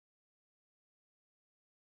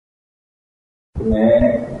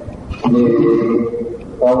Mẹ như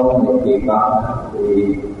con một chị con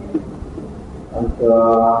thì ông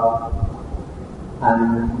cho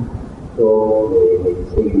anh cô để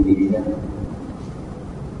sinh gì nữa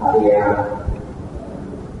Aria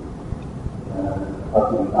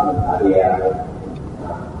ở trung tâm Aria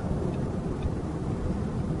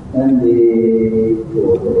nên đi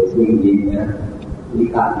chỗ để sinh gì nữa đi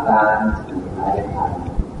khám tan thì ai thành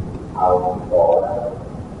hậu có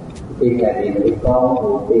khi là đi con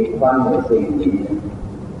một cái quan để sinh gì nữa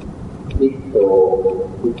Ito,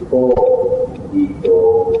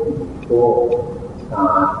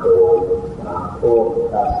 Sato,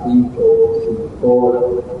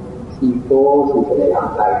 Sito thì sẽ làm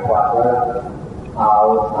tài khoản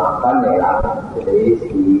ao sản này làm để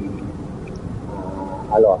thì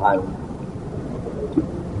Alohan.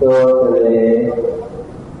 Tôi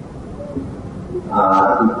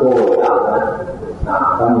Sito làm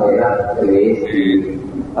sản này là để thì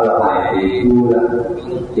Alohan thì tu là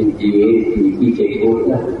thì khi chế cốt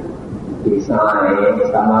là thì sai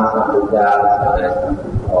sama sambuddha sama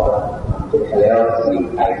orang beliau si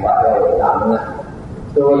kaifa dalam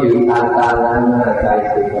so di antara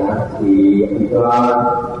kaisnya si itu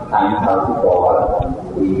thành hậu của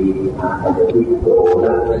thì ada itu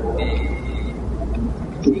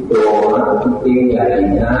tiên là gì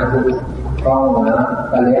nhá con mà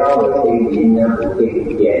beliau sendirinya mungkin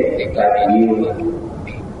dia kayu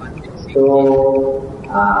so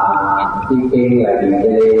tiên là gì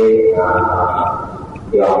đây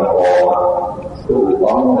Tiongkok sự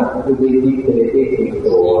con là cái cái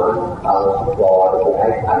tổ tàu bò để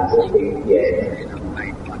ai thành cái kinh nghiệm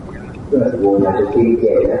rồi buồn là cái kinh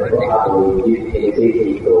nghiệm nó có áp dụng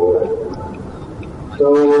cái tổ so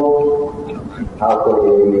how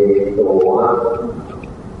cái tổ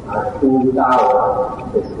tu tao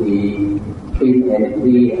thì fin and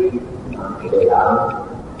free để làm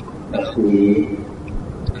thì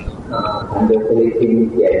ada kelihatan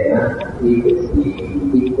jana di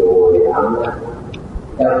itu yang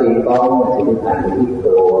tapi kau masih ada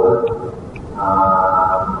itu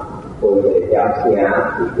boleh jamnya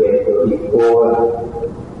itu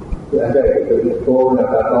ada itu nak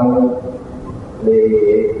kau di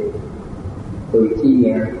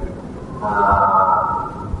kuncinya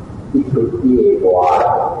itu dia buat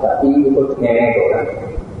tapi itu kena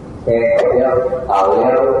xe tàu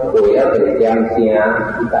leo đuổi về giang xe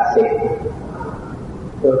đi cả xe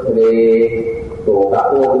tôi về tổ các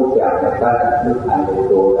cô cũng chẳng là ta được thành được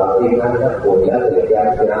tổ đầu tiên là các cô nhớ về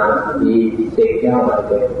giang xe đi xe nhau mà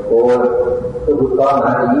về cô tôi có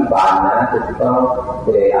là đi bàn là tôi có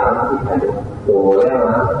về làm đi thành được tổ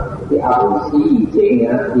mà đi áo xí chuyện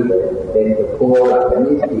á đi đến được cô là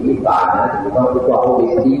cái gì đi bàn là tôi có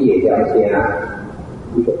đi xí về giang xe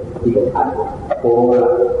đi được thành cô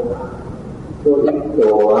so itu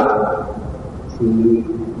si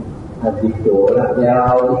itu lah dia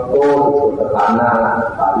itu sederhana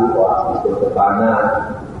tadi buat sederhana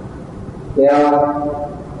dia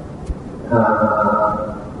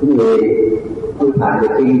ini Tuhan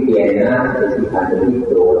được kinh tiền á thì Tuhan được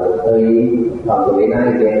itu là tới còn cái này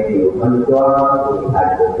thì nhiều hơn quá Tuhan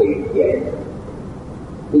được kinh tiền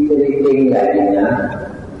cái kinh là gì nhá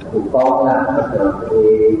của con là cái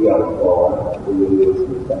dòng của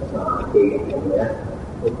thì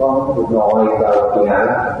của con được ngồi vào nhà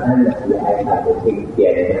nên là lại là được kinh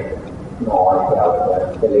nghiệm ngồi vào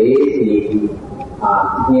xử lý thì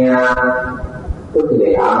nhà có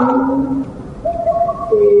thể làm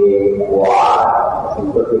thì quả thì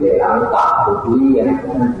có thể làm tạo được lý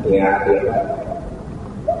nhà thì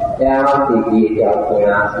theo thì vào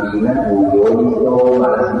nhà thì nó đủ yếu đi số mà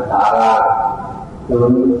nó sẽ tạo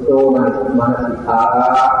Yoniso Manasithara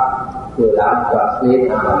dalam translate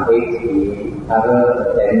nama baik cara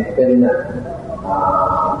attention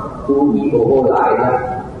tu ibu lain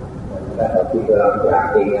tapi dalam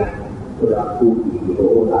praktik dalam tu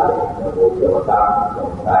ibu lain beberapa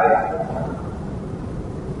saya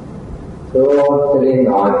so sering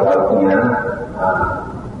nói chaunya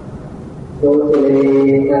so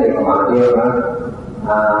sering dari kemarin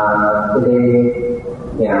sering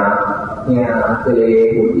nhà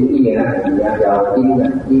về một cái gì đó nhà giàu tin là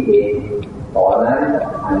cái gì có là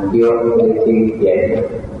hành điều về tình cảm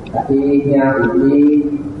tapi nhà thì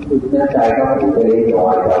chúng ta có một cái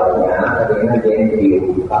nói vào nhà để nó đem điều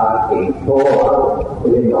tình số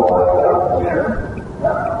cái nói vào nhà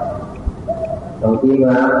đầu tiên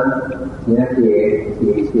là nhà thì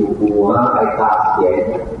sự của ai ta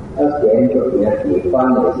sẽ cho nhà thì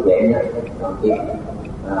quan để sẽ đầu tiên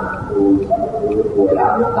của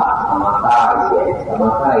làm tạo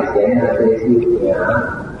samata isian là cái siêu nhà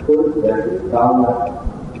phước là con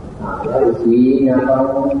usi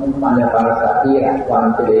nampak pada sapi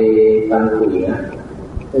akuan tele pandunya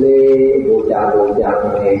tele bocah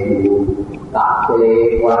itu tak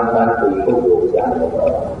tele akuan pandui ko bocah itu.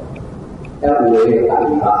 Kalau boleh tak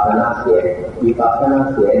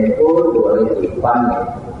dipaksakan itu boleh dipanai.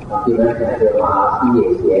 Tapi macam ada mahasiswa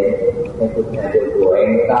sien, itu ada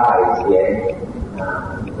goreng kai sien.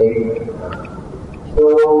 So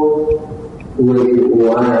boleh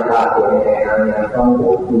dibuat yangต้อง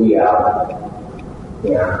คุยเอาเ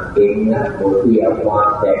นี่ยเองนะคุยเอาความ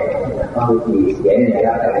แตกต้องคุยเสียเนี่ยแ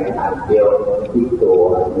ล้วแต่ในทางเดียวที่ตัว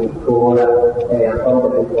ที่โคแล้วแต่ต้อง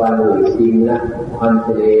เป็นวันหรือซิมนะมันจ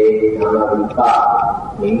ะได้ทำมาเป็นป่า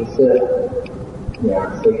มิงเสือเนี่ย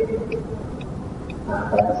สิ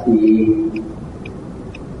แต่ที่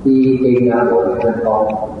เองนะบนนั้นต้อง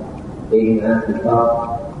เองนะที่ก็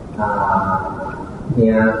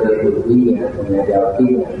nhà về tự nhiên nhà đầu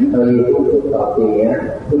tiên tôi cũng có thể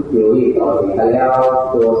chút nhiều thì có thể theo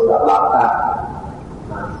ตัวส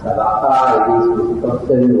บายที่สุดก็เ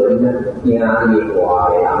ส้นเหมือนnhàดีกว่าไ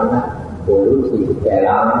ปหลังนะตัวรู้สึกแก่ห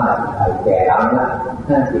ลังนะ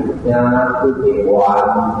ถ้าสิบญาคือเกี่ยวกับ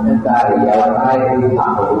นั่นได้ยาวได้ที่ท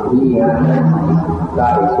ำให้ที่นั่นได้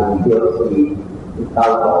ส่งเดียวสิเต่า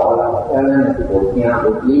ต่อแล้วนั่นตัวญา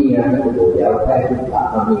ที่นั่นตัวยาวได้ที่ท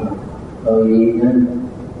ำให้tôi nên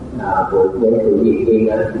bộ với tự nhiên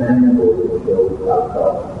nên bộ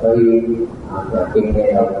tôi kinh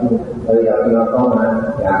này đầu tôi đầu tiên có mà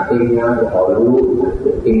kinh của họ lú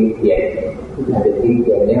được kinh tiền là được kinh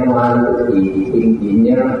tiền nếu mà thì kinh tiền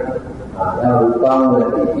nhá đâu con là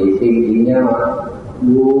thì kinh tiền nhá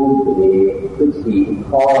lú thì cái gì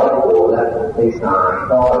khó của là cái xài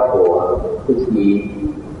khó của cái gì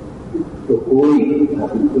của cuối là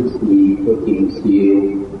cái gì của tình siêu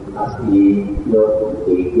asli lo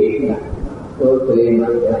tiketnya to terima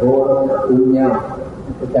orang punya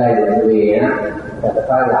percaya dengan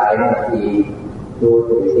kata lain di to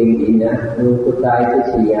singginya to percaya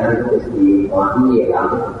kesian kesi mati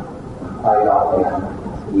yang phải lo yang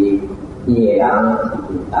di yang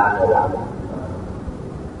kita dalam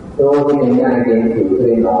to ini yang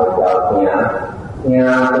kita nói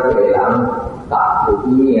nya có thể làm tạo được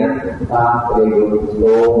ý ta có thể dùng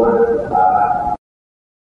số mà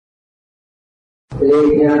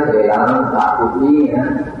Selesai dalam satu ini,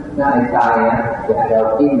 nak saya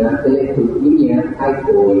ada ini, selesai ini, saya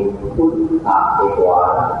tuh pun tak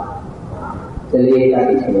kuat.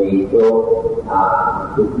 Selesai di sini itu,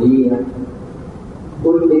 ini,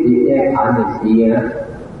 pun tidak ada sih,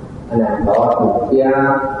 anak bawah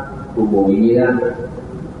usia umur ini lah.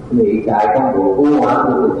 Ini saya kan buku,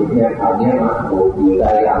 aku tidak hanya buku tiga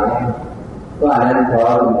yang,ก็อันนั้นพอ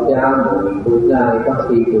อุจจาระมันพุทธะก็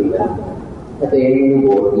สี่คุยแล้วถ้าเป็น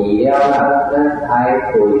บุตรดีแล้วนะใช้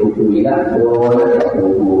คุยแล้วโดนแล้ว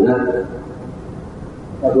ถูแล้ว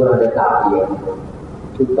ถ้าดูเราจะตัดเดียว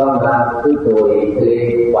ถูกต้องนะคือโดยทะเล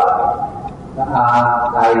กว่าถ้า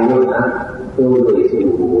ใครรู้นะดูโดยสู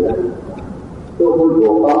งนะตัวผู้ถู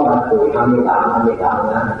กต้องนะโดยทำไม่ตาม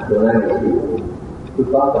นะตัวนั้นไม่สูงถูก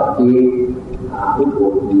ต้องกับที่ผู้ถู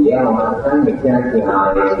กดีแล้วมันนั่นไม่ใช่ที่หา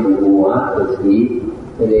ยสูงหัวตัวสี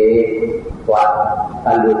ทะเลกว่าต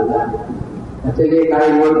ะลุกนะJadi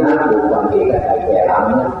kalau nak bukan kita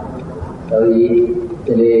kelam, jadi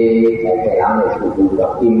kelam itu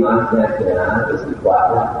juga imannya kena bersifat.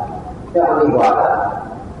 Jangan dibuat.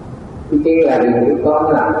 Kita lagi bukan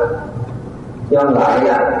lah. Yang lain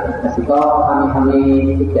lah. Nasiko kami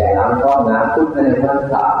kelam kau nak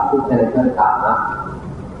bukan tak.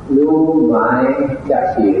 Lu mai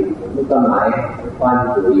jadi, bukan mai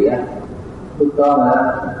quan chủ lah. Lúc đó là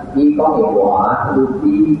chỉ có hiệu quả lúc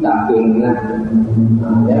chỉ tạm kinh á,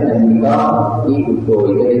 để là chỉ có chỉ cuộc tuổi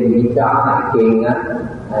cho nên chỉ cho tạm kinh á,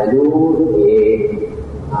 lúc thì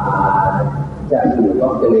chắc chắn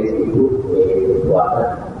có cái lịch sử về kết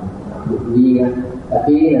quả được đi á,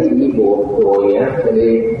 tapi là chỉ bộ tuổi á, cho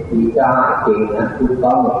nên chỉ cho tạm kinh á, lúc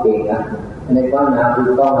có một kinh á, nên có nào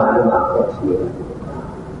lúc có mà lúc nào có chuyện.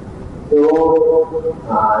 So,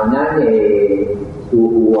 nanti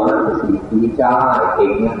suhu si bicara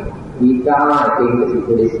tinggal si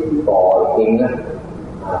teleskop tinggal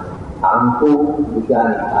tampu bukan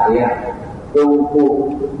saya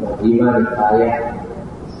tumpu iman saya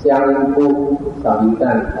siangpu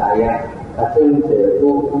sambitan saya kacung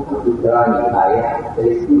seru bukan saya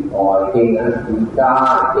teleskop tinggal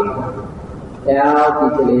bicara tinggalแล้วที่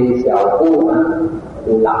ทะเลเฉียวผู้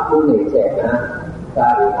ดูหลักผู้ในแจกนะกา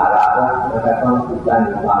รหาลักนะครับต้องสุจ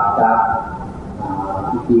ริตปากจา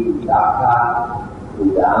พิธีกรรมอุ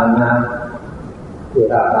ดานะเท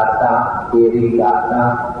ระกาตาเทริกาตา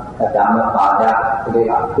กระดามปาดาเท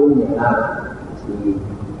ระคุณอย่างนั้นสิ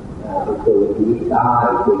từ chỉ ta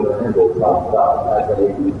thì nó bộ trọng trọng ta sẽ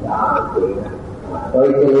chỉ ta thì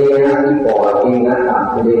tôi sẽ đi bỏ đi nó làm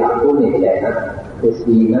cho đi làm cuốn này sẽ cái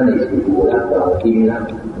gì nó này sự vụ là đầu tiên là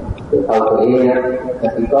từ sau cái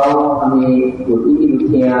là chỉ có ami của ý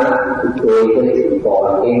theo rồi cái sự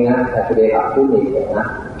bỏ đi nó là cái làm cuốn này sẽ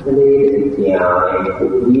cái sự chèo này của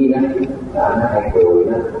ý đó là nó hay rồi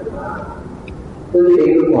đó tôi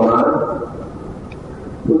đi cũng mà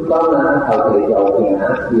lúc đó là hậu thời đầu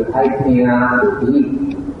thì hay theo của ý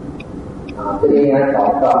cái này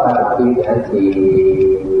chọn cho các học viên thì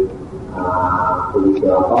buổi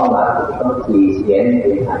chiều có chỉ diễn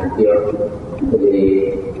về thành tiêu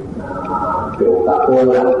thì chỗ cả cô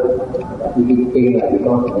là đi kinh là đi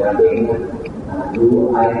con nhà đến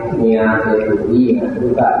lưu ai nhà để phụ đi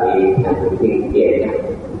lưu cả để thành kinh tiền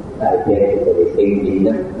tại tiền để sinh gì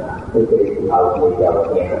đó tôi sẽ học để cho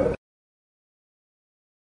nhà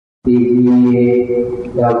thì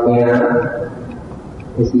cho nhà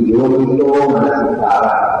si yogiso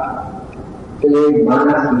manasikara cái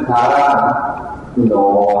manasikara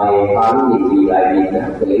nói phán gì gì lại đi nè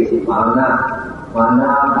cái si mana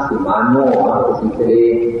si mano si cái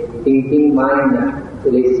thinking mind nè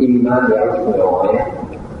cái si ma đeo nói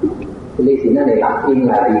cái si nó để lắp kinh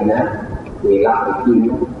lại đi nè để lắp cái kinh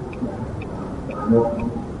mano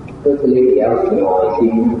cái đeo nói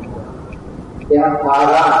sim đeo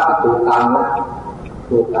para itu kamu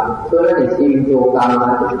tukang, soalnya di sini tukang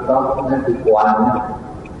nanti nanti kuan,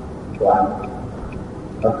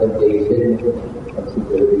 concentration,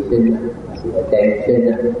 consideration,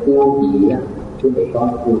 attention, tu gì tu để con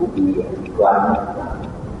tu gì kuan.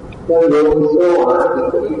 Kalau yogiso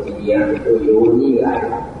itu dia, itu yogi lại,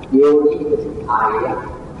 yogi itu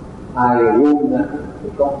ai wung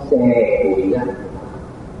con xe bụi đó.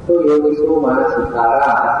 So yogiso mana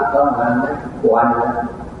sekarang mana kuan,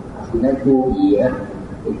 sini tu gì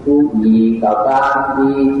itu gì tạo ra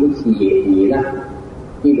đi chút gì đó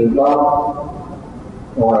chứ đừng có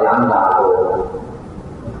ngồi làm đà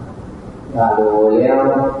đồ leo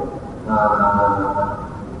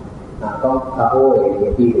con thà ô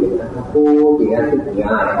để đi được cô thì anh thích nhà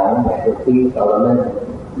này ông mẹ tôi tin sau lên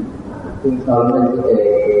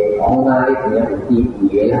để ông nay thì anh đi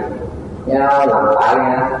gì đó nhau làm lại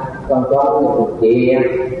nha con có một cuộc kia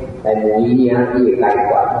tại mũi nha cái cày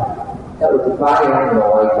quạt kalau supaya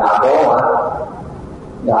noi taboa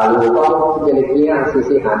dalu kau jeliknya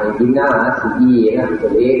sisi hanidina sisi na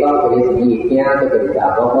selego dari sisi nya dari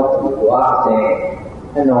taboa dua se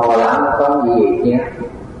nolang kau dinya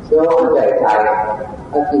so cai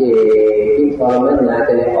aki kim solomon na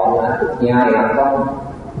telepon na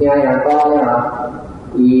yang kau ya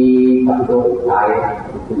i taboa cai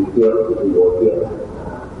itu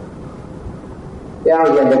dia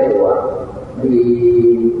yang kedua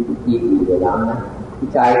di dalam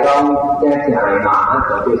trái con ra chạy mà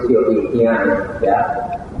có thể siêu thị kia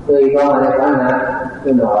tôi có nói là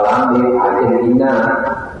tôi nói là đi Argentina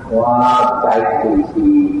qua trái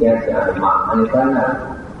thì ra chạy mà anh là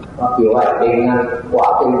có kiểu vậy bên qua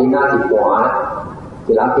Argentina thì quá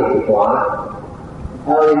chỉ làm thì quá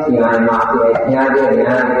theo chạy mà thì nhà đi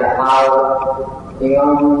nhà ao thì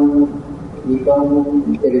con đi con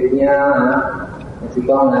từ nhà thì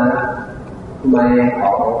con là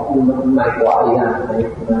mai quả đi ha mai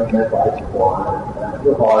quả quả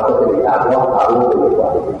lúc họ tôi phải làm đó họ luôn quả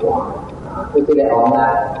thì quả tôi sẽ để ông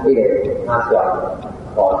là đi để ma sọt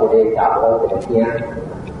họ thì để chào đó để nghe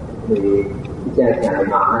thì cha nhà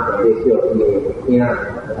mà để siêu thì nghe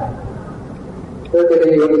tôi sẽ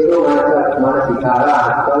để số mà chỉ cả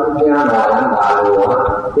là trong nhà mà làm bà lúa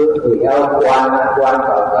tôi thì theo quan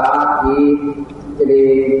vào cả đi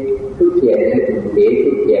để thực hiện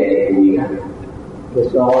để gì đó the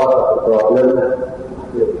source of the problem,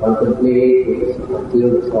 you contemplate until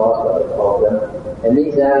the source of the problem. And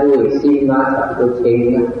these are really seen as a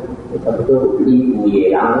change, a đi về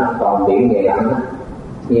lắm, còn biển về lắm.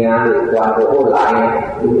 Nhà thì qua chỗ lại,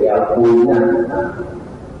 thì đeo cùi nè.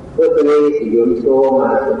 Tôi thấy sử dụng số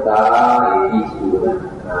mà chúng ta đi xuống nè.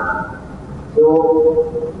 Số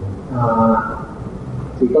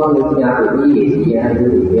chỉ có những nhà của đi thì nhà thì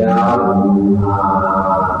đeo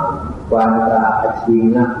quan là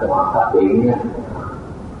xin là của các tỉnh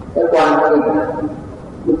cái quan này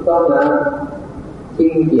lúc đó là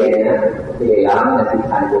sinh tiền thì để làm là sinh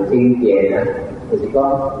thành của sinh tiền thì chỉ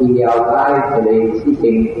có video cái để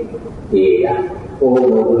sinh thì cô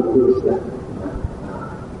một chút là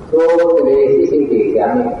số để sinh tiền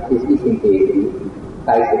cái sinh tiền thì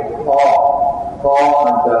cái sự khó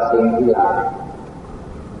cho sinh đi lại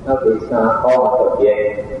nó bị sao khó tập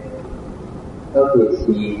luyện nó bị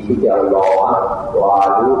xì条路啊，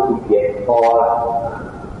話如鐵嘅坡啦，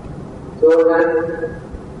所以呢，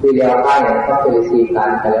治疗家人เขาจะได้สื่อกา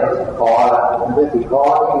รกันแล้วสิคอละเมื่อสิคอ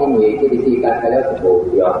นี่มีจะได้สื่อการกันแล้วสิโบเ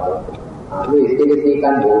สียวด้วยจะได้สื่อกา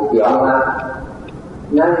รโบเสียวนะ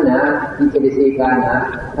นั่นนะที่จะได้สื่อการนะ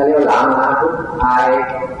ถ้าเรียกหลังนะทุกทาย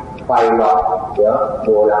ไฟหลอกเดี๋ยวโบ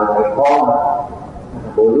ราณไอ้ข้อ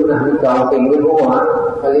โบรู้นะที่จองสิ่งไม่รู้ฮะ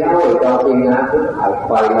ถ้าเรียกว่าจองสิ่งนะทุกทายไ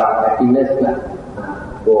ฟหลอกแต่ที่นั่นนะ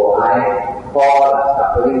โบไอ้ข้อสับ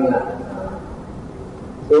ปะรดนะ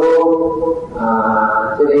so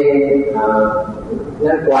jadi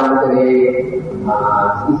nan quan jadi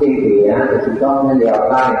sinh thì chỉ có nên điều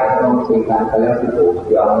tay không chỉ cần phải là sự chủ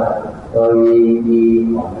động rồi đi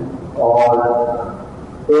o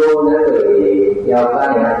so nên để điều tay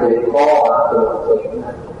là để khó được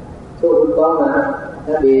so có mà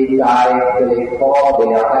nó đi dài để khó để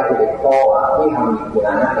điều tay để khó cái hành gì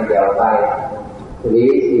là nó điều tay thì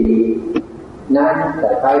นั้นแต่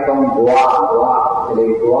ใครต้องบัวจะได้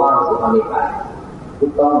บัวสุภาษิตถู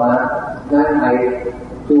กต้องนะนั้นไอ้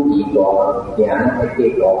จูอีก่อนอย่างนั้นไอ้เกี่ย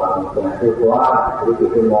วก่อนอย่างคือว่าหรือ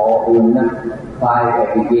คือหมออุ่นนะไฟกับ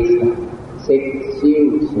ดีเจสเซ็กซิว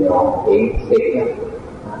เสียงเองเซ็กนะ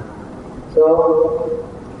so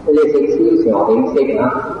เลยเซ็กซิวเสียงเองเซ็กนะ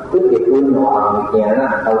คือที่คุณหมออย่างนั้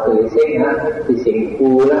นเขาคือเซ็กนะที่เสียง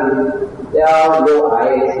กูนะแล้วโลไอ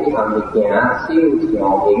ที่ทำในแง่ซิ่วเสีย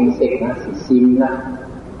งเองเซ็กนะสิซิมนะ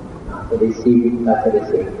จะได้ซิมก็จะได้เ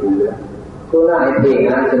สียงกูละตัวนั้นไอเพลง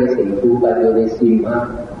นะจะได้เสียงกูก็จะได้ซิมนะ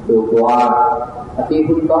ดูว่าtapi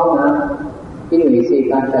คุณต้องนะที่หน่วยสิ่ง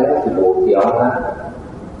การใช้ก็สิบโบเดียวนะ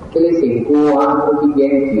จะได้เสียงกูอ่ะผู้ที่เย็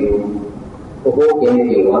นผิวโอ้โหเย็น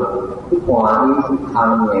ผิวอ่ะทุกหัวนี่สิท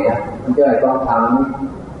ำเนี่ยมันจะได้ต้องทำ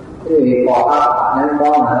คือพออัพนั้นก็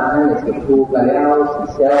มานั่นสิคูกันแล้วสิ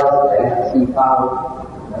เซลล์และสิเป้า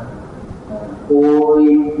คุย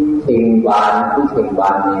ถึงวันคุยถึงวั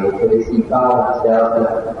นเนี่ยจะได้สิเป้าเซลล์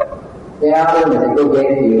แล้วมันจะก็เย็น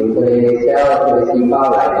อยู่จะได้เซลล์จะได้สิเป้า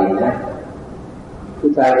หลายปีนะผู้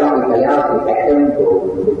ชายต้องมีกันแล้วสิแอคชั่นตัว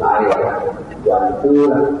หลายวันคู่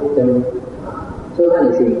ละจนช่วงนั้น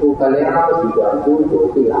สิคูกันแล้วสิวันคู่ตัว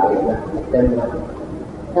ที่หลายนะแอคชั่นนะ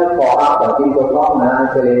ถ้าพออัพแบบที่ตัวกล้องนะ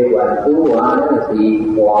จะเลยวันตัวนั่นสิ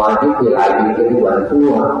วันที่คือหลายปีจะเป็นวันตัว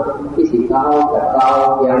ที่สิเก้ากับเก้า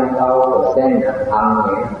ยัง9%นะทำเ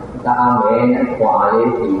นี่ยตามเนี่ยนะกว่าเลย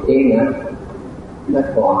สี่เท่งนะนัก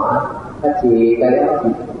กว่าถ้าสี่ก็แล้วสิ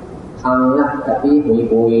ทำนะแต่ที่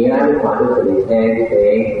บุยนะที่กว่าด้วยตัวแทนที่เอ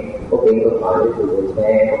งก็เป็นตัวกว่าด้วยตัวแท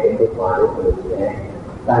นก็เป็นตัวกว่าด้วยตัวแทน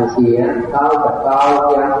การสี่นะเก้ากับเก้า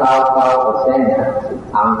ยัง9%นะสิ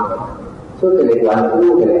ทำ所以这个关注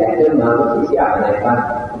这个爱真嘛，是下来看。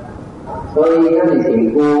所以咱的成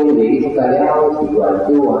功，你这个了是关注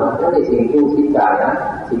啊，咱的成功是在啊，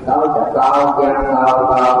是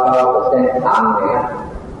99.9%汤的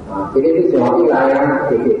啊。这个是上起来啊，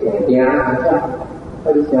就是成惊啊，我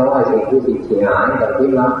就想我成功是正，就点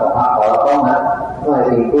样讲啊，我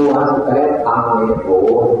成功啊是个了汤的补，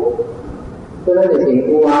所以咱的成功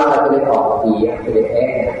啊，这个学习啊，这个爱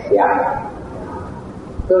想。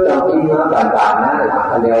ตัวเราที่มาต่างๆนะหลัก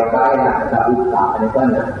เลี้ยวใกล้นะหลักวิชาอะไรก็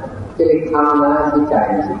นะจะได้ทำนะที่ใจ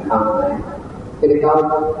สิทำนะจะได้เข้า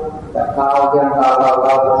แต่เข้ายัง9%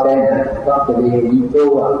นะก็จะได้ยิโจ้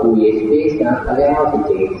กูเยสเปสนะอะไรเขาจะเ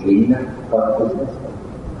จ๋งสินนะตอนนี้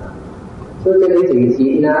ส่วนจะได้เจ๋งสิ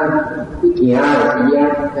นนะที่เกี่ยสิยะ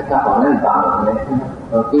ถ้าของนั่นบางนะ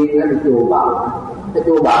บางทีนั่นตัวบางถ้า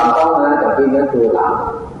ตัวบางต้องนะบางทีนั่นตัวหลัง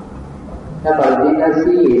ถ้าปฏิทินนั้น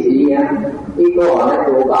สีนะที่ก็นั่น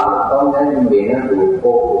ตัวบางต้องนั่นเป็นนั่นตัวโค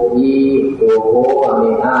ยีตัวโคมี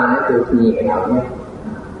นั่นตัวสีอะไรเนี่ย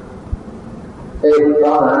แต่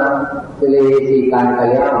ก็นะจะเลยสีการกระ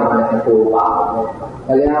ยามันตัวบางก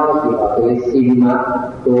ระยาสีก็จะเลยซิมมา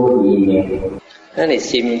ตัวหีเนี่ยนั่นนี่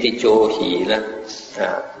ซิมที่โจหีนะ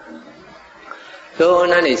ก็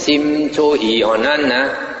นั่นนี่ซิมโจหีอันนั้นนะ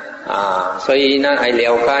所以呢ไอเลี้ย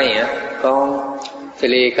วใกล้เนี่ยก็จะ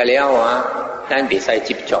เลยกันแล้วนั่นเป็นใส่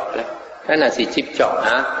จิบจบแล้วนั่นน่ะสิจิบจบน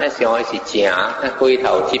ะนั่นสิเอาสิเจียนั่นคุยเท่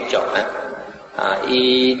าจิบจบนะอี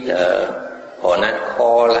หัวนั้นค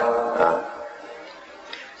อละ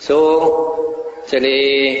so จะเลย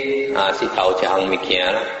สิเท่าจะหังไม่เกี่ย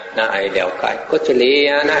ละนั่นไอเลี้ยวใกล้ก็จะเลย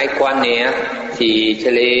นั่นไอควันเนี่ยที่จะ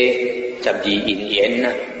เลยจับยีอินเย็นน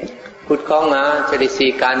ะพูดข้องนะจะเลยสี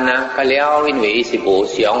กันนะก็แล้วอินเวสิโบ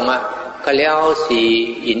เสียงมาก็แล้วสี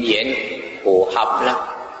อินเย็นโอ้หับละ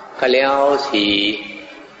ก็แล้วสิ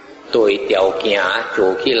ตัวเดียวเกียโจ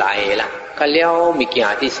ขี้ไหลละก็แล้วมีเกีย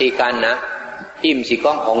ที่สีกันนะอิ่มสิก้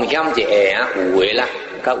องของย่ำจะแอหูเวละ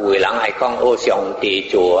ก็หูหลังไอ้ก้องโอ้สองตี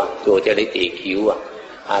โจจะได้ตีคิ้ว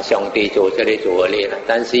สองตีโจจะได้โจเลยนะ但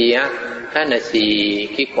是นั่นน่ะสิ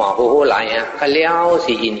คิดว่าโหไหลก็แล้ว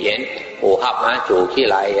สิอินเย็น phù hợp chủ khi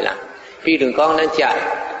lại là phi đừng con nên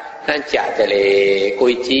chả cho lệ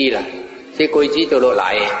côi chi là thế côi chi tôi lộ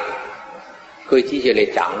lại côi chi cho lệ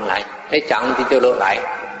chẳng lại cái chẳng thì tôi lộ lại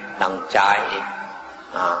thằng trai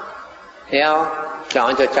theo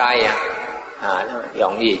chọn cho trai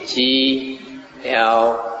dòng gì chi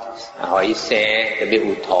theo hỏi xe特别有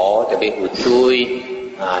土特别有水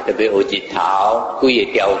特别有日頭幾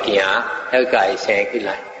個條件แล้วก็生起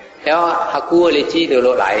來แล้วหากกู้เลยจี้ตัว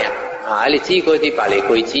來เลยจี้ก็ที่把เลย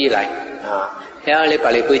กุยจี้來แล้วเลย把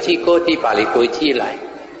เลยกุยจี้ก็ที่把เลยกุยจี้來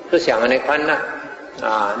ก็想อะไรกันนะ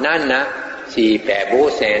นั่นนะ是แปรโบ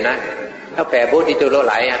เสนะแล้วแปรโบที่ตัว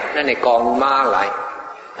來นั่นในกองม้า來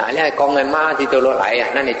แล้วกองเงินม้าที่ตัว來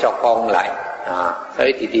นั่นในจอกกอง來所以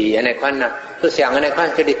弟弟อันนี้กันนะก็想อันนี้กัน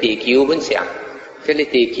จะได้ตีคิวบนเสียงจะได้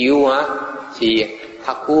ตีคิว是ห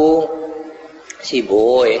ากกู้是โบ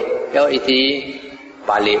แล้วอีทีบ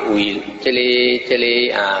าลีอุยเจเ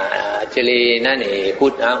ลนั่นเองพู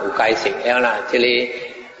ดอุกายสิแล้วล่ะเจ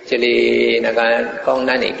เลนักการกอง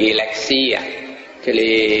นั่นเองกาแล็กซี่เจเล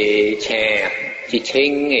แชร์จิเช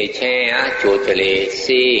งแชร์โจเจเลเซ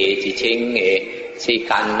จิเชงเซ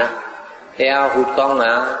กันนะแล้วพูดกอง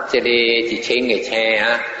เจเลจิเชงแช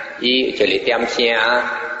ร์อีเจเลเตียมเสีย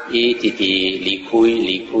อีทีลีคุ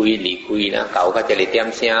ยนะเก่าก็เจเลเตียม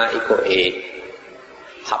เสียอีกก็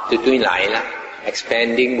หับตุ้ยไหลละ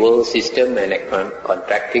expanding world system and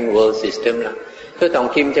contracting world system 啦，所以當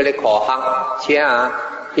今這裡科學車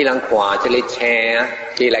ที่หลังขวาจะเลยแชร์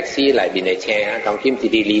ที่แล็กซี่ไหลบินในแชร์ตอนที่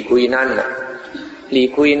ที่ลีคุยนั่นน่ะลี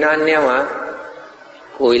คุยนั่นเนี่ยวะ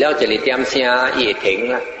คุยแล้วจะเลยเตรียมเสียอีถึง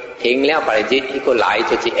ละถึงแล้วปริจิตที่ก็ไหล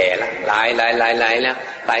จะจีแอละไหลแล้ว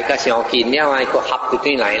ไหลก็เสียงกินเนี่ยวะก็หับ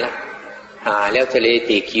ตุ้ยไหลละแล้วจะเลย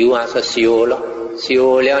ตีคิวก็ซิว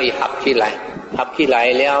แล้วอีหับที่ไหล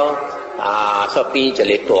แล้วสปีจะเ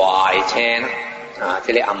ลยตัวแช่นะจะ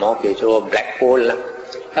เลยอมอกอยู่ชั่วแบล็คโฮลละ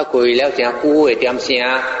ถ้าคุยแล้วจะกู้เตรียมเสีย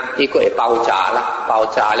ที่ก็เป่าจ่าแ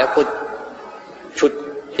ล้วก็ชุด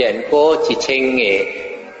เปลี่ยนก็จิเชง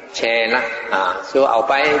แช่นะส่วนเอา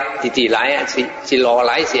ไปจีไหลจิรอไห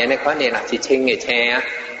ลเสียในข้อนี้นะจิเชงแช่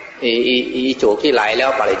อีโจที่ไหลแล้ว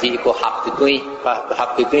ปริจิก็หับตุ้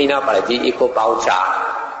ยนะปริจิก็เป่าจ่า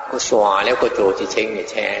ก็สวาแล้วก็โจจิเชง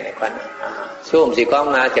แช่ในข้อนี้所以我們是講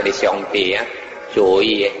這裡上帝做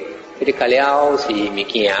嘢，這裡講了是物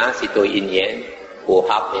件是對因緣符合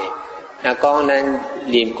嘅。那講咱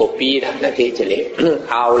念個筆啦，那啲這裡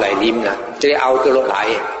拗嚟念啦，這裡拗到落嚟，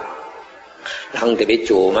人特別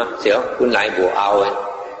做嘛，是咯，本來冇拗嘅，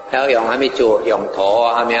แล้ว用還沒做，用ถ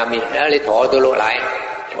還沒，แล้ว你ถ到落嚟，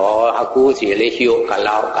ถ阿姑是你曉กะเร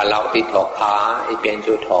าที่ถขา一邊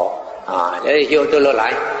就ถแล้ว你曉到落嚟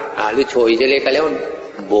你做這裡ก็แล้ว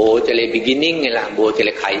โบจะเลย beginning ไงล่ะโบจะเล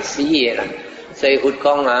ยไขซี่ล่ะใส่ขุดก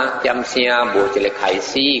ล้องจำเสียโบจะเลยไข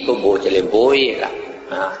ซี่ก็โบจะเลยโบยล่ะ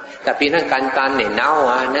แต่ปีนั้นการเนี่ยเน่า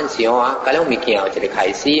นั่นเสียวก็แล้วมีเกี่ยวจะเลยไข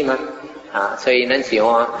ซี่มั้งใส่นั่นเสียว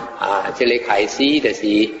จะเลยไขซี่แต่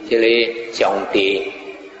สิจะเลยจงตี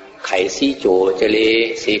ไขซี่โจจะเลย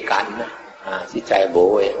เสกันนะสิใจโบ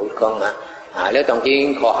ยขุดกล้องแล้วตรงที่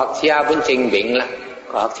ขอหักเสียบุญจริงบิ่งล่ะ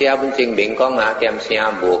học theo bên trên biển có kèm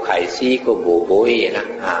xe bộ khải si của bộ bối vậy nè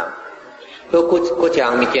có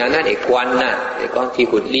chàng mình kia nó để quan nè để con thi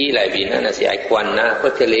cột ly lại vì nó là sẽ quan nè có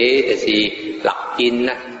thể lấy để gì lập kinh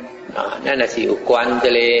nè nó là sự quan cho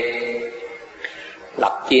lấy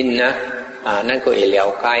lập kinh nèนั่นก็เอเลียว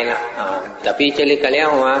ใกล้ละแต่พี่จะเรียกกันแล้ว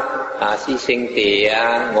ว่าสิเซงเตีย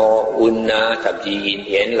งออุ่นนะจับจีน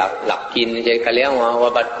เห็นหลักกินจะกันแล้วว่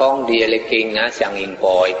าบัดกล้องดีอะไรเก่งนะเสียงอิงป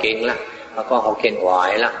อยเก่งละแล้วก็เขาเขียนไว้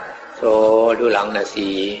ละโซดูหลังนะสี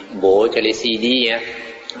โบจะเลยซีดี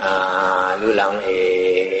ดูหลัง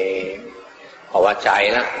เอาว่าใจ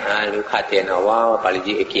ละดูขาดเตียนเอาว่าปาริ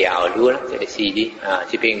จิเกี่ยวดูละจะเลยซีดี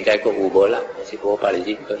ที่เป็นใจก็อุโบละสิโบปาริ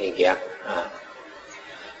จิก็เกี่ยว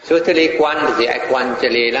ส่วนจะเลยควันจะไอควันจะ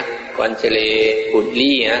เลยละควันจะเลยหุ่น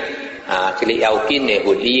ลี่จะเลยเอากินเนี่ย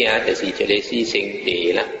หุ่นลี่แต่สีจะเลยซีเซ็งเต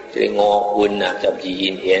ละจะเลยงออุ่นจับยี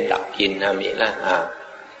นเห็นหลักกินมีละ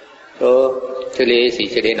จะเลยสี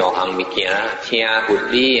จะเลยหนอหังมีเกียเชียหุ่น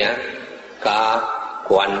ลี่กาค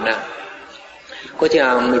วันก็จะ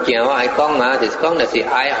มีเกียว่าไอ้กล้องแต่กล้องน่ะสิ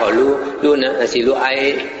ไอ้เขารู้นะสิรู้ไอ้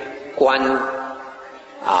ควัน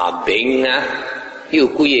เบ่งอยู่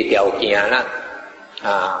กุยเดียวเกียละ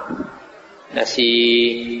นั่นสิ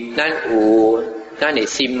นั่นนั่นนี่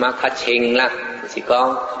ซิมมาคัดเชงละสิก้อง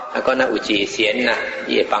แล้วก็นั่นจีเสียนนะ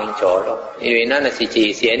ยี่ปังจอด因为นั่นสิจี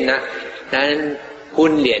เสียนนะนั่นหุ่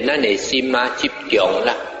นเหรียญนั่นนี่ซิมมาจิบจงล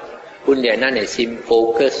ะหุ่นเหรียญนั่นนี่ซิมโฟ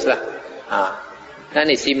กัสละนั่น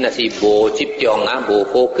นี่ซิมนั่นสิโบจิบจงโบ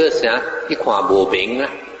โฟกัสนะที่ขวาโบเบ่งละ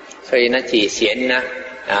所以นั่นจีเสียนนะ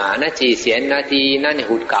那之前那啲咱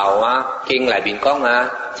佛教經裏邊講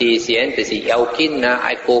之前就是要緊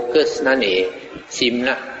愛 focus 咱嘅心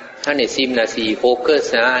啦，咱嘅心是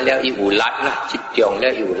focus แล้ว有力啦，集中แ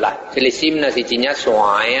ล้ว有力，即係心是真正衰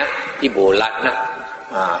伊無力啦，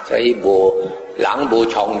所以人無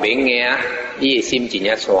聰明嘅伊嘅心真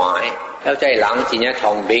正衰，แล้วใจ人真正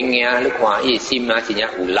聰明嘅，你看伊嘅心真正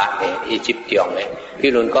有力嘅，伊集中嘅。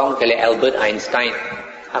譬如講即係 Albert Einstein。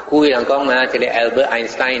คุยหลังกล้องนะจะเรียกอัลเบิร์ตไอ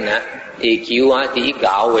น์สไตน์นะที่คิดว่าที่เ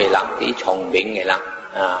ก่าเวลาที่ชงบิงไงล่ะ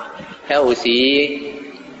แล้วสิ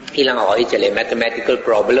ที่หลังอ๋อจะเรียก mathematical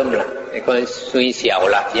problem ล่ะไอ้คนสุยเสียว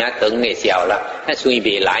ล่ะที่นั่นตึงเนี่ยเสียวล่ะถ้าสุยเบ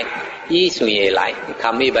ลัยยี่สุยไหลค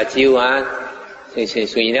ำนี้บัดจิว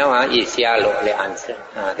สุยแล้วยี่เสียโลเลยอันเส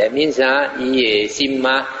แต่มินซะยี่ซิมม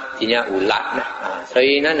าที่นั่นอุลัดนะ所以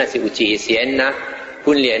นั่นน่ะสิอุจิเสียนนะ訓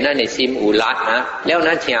練咱嘅心有力แล้ว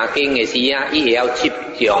咱聽經嘅時伊會要集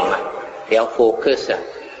中要 focus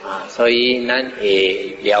所以咱會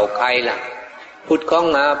了解啦。พุทธ講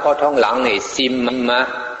普通人嘅心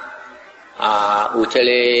有這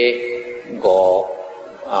個五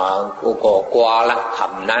掛啦，冚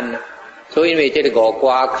咱所以因為這個五掛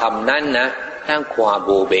冚咱咱看無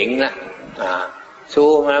明啦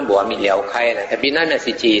所以咱無咪了解啦。特別咱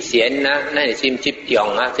是自然咱嘅心集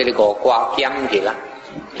中這個五掛減去啦。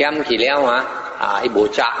減去แล้วไอ้บู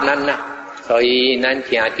จักนั่นนะ所以咱聽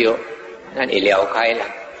到咱會了解啦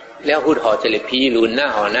แล้วพุทธhọจะเลยพี่รุนนะ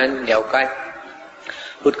họนั้น了解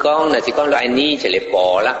พุทธ講นะสิ講ไอ้นี้จะเลยปอ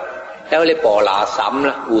ละแล้วเลยปอลาซ้ำล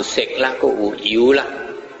ะอูเสกละก็อูอิวละ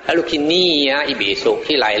แล้วลูกคิดนี่อีเบสุ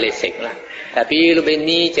ที่ไหลเลยเสกละแต่พี่ลูกเป็น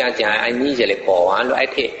นี่จะไอ้นี้จะเลยปอลูกไอ้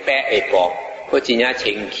เทแปะไอ้ปอก็จีน่าเ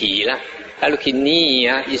ชิงขีละแล้วลูกคิดนี่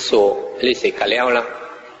อีโซเลยเสกกันแล้วละ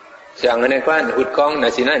像那款佛講，那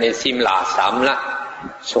是咱的心拉三啦、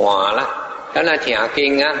散啦，咁那聽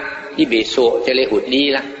經伊未說即係佛理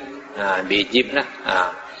啦，未入啦，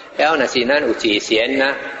แล้ว那是咱有自善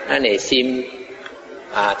啦，咱的心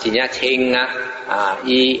真正清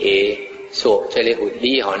伊會說即係佛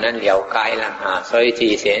理，互咱了解啦，所以自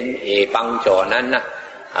善會幫助咱啦，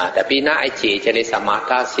特別咱愛持即係สมา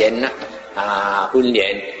ธิ善啦，訓練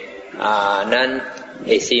咱的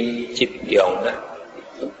心集中啦。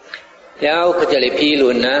แล้วเขาจะเลยพี่รุ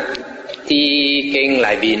นนะที่เก่งหล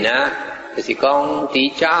ายบินนะก็สิก้องที่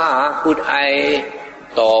จ้าพูดไอ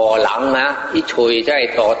ต่อหลังนะที่ช่วยใจ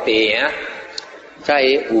ต่อเตะใจ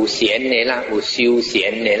อูเสียนเนี่ยละอูซิวเสีย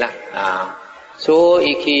นเนี่ยละ所以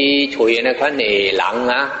佢ช่วยนะเขาเนี่ยหลัง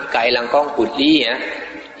นะไกลหลังก้องปุดลี่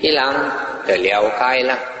ที่หลังจะเลี้ยวไกล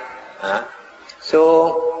ละ所以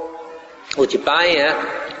อุจิไป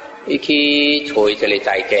อีกที่ช่วยจะเลยใจ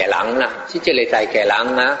แก่หลังนะที่จะเลยใจแก่หลัง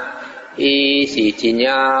นะ伊是真正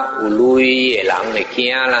有類嘅人嚟驚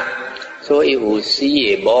啦，所以有死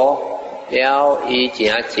嘅無，了伊真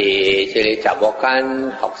正濟即個查某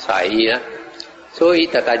間學使伊啦，所以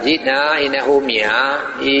逐日伊那好名，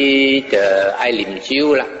伊就愛啉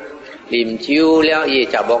酒啦，啉酒了伊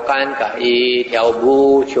查某間甲伊跳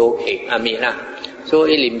舞唱曲咪啦，所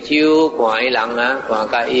以啉酒看伊人看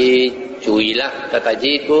甲伊醉啦，逐日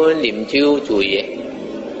本啉酒醉嘅。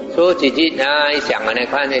所以自己想那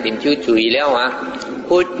款的啉酒醉了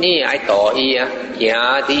พุทธนี่ไอ้ต่ออี行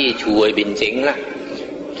ที่厝嘅面前啦，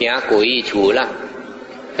行過伊厝啦，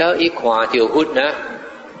แล้ว伊看到พุทธนะ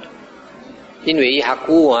因為伊學久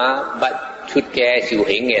捌出家修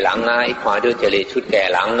行嘅人伊看到這裡出家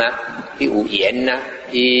人伊有緣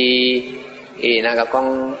伊那個講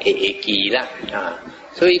會記啦，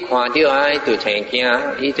所以看到就成驚，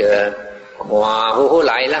伊就看好好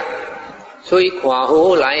來啦。所以看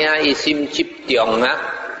好來伊心集中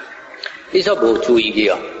伊所無注意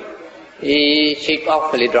嘅伊 shake off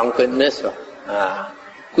the drunkenness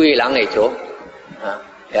幾個人會做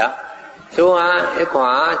所以一看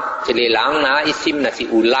一個人伊心若是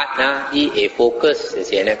有力伊會 focus 就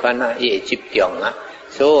是那款伊會集中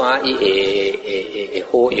所以伊會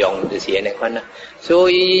好用就是那款所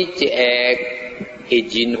以一個會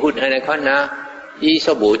認佛那款伊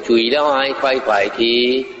所無注意了伊快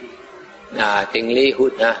去定理พุ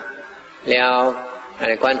ทธแล้วใ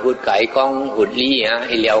น關พุทธไก่ก้องพุทธลี่ใ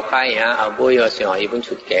ห้เลี้ยวไข่เอาบุญสอนอีบุญ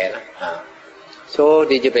ชุดแก่ละโซ่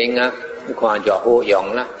ที่จะเป็นความจ่อหัวยอง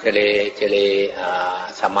ละจะเลย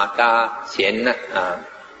สมาธิเสียนนะ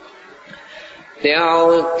แล้ว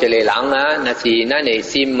จะเลยหลังนั่นสินั่นใน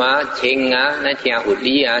ซิมเชงนั่นที่พุทธ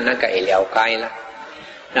ลี่นั่นก็เลี้ยวไข่ละ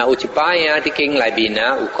อุจปายที่เก่งหลายบิน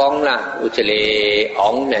อุกองละอุจเลยอ๋อ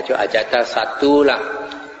งเนี่ยจะอาจจะสัตตุละ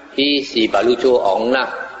伊是把路做昂啦，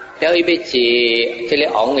แล้ว伊要坐这个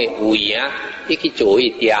昂的位伊去做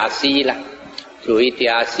伊嗲死啦，做伊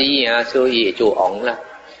嗲死所以做昂啦。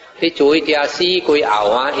你做一条死鬼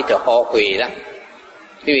后啊，伊就好过啦。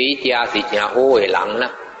因为伊条是真好嘅人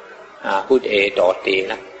啦，佛会大地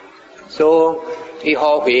啦。所以伊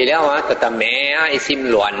好过了啊，特特咩啊，伊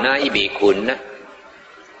心乱啊，伊未困啦。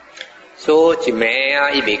所以一咩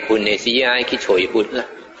啊，伊未困嘅时啊，伊去找佛啦。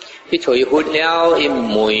去找佛了，伊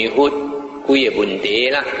问佛几个问题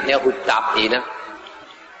啦，了佛答伊啦。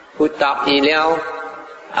佛答伊了，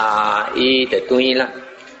伊就对啦。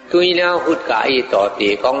对了，佛甲伊大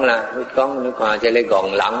地讲啦，佛讲你看这个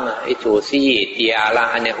戆人啊，伊做事会定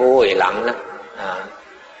啦，安尼好嘅人啦，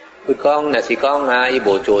佛讲若是讲啊，伊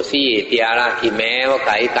无做事会定啦，去咩我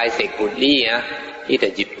甲伊解释佛理啊，伊就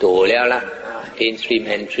入道了啦，mainstream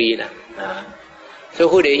entry 啦，所以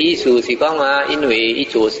佛嘅意思是讲啊，因为伊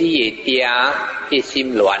做事会定，伊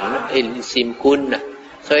心乱，伊心君啊，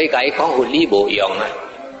所以甲伊讲佛理无用啊，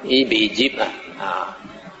伊未入啊。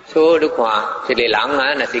所以你看，一个人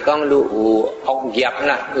啊，若是讲你有恶业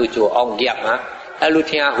啦，你做恶业啊，你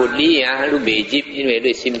听佛理啊，你未入，因为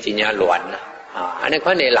你心真正乱啊。安尼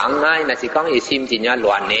款嘅人啊，若是讲伊心真正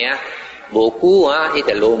乱嘅啊，无久啊，伊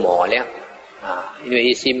就落魔了因为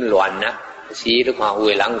伊心乱啊。是你看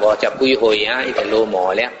有嘅人50几岁啊，伊就落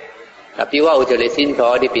魔了。特別話有一個信徒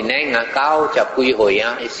啲邊咧90幾歲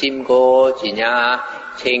啊，伊心個真正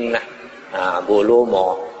清啦無落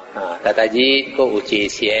魔。大家知個有戒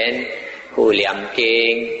善，個有念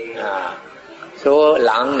經所以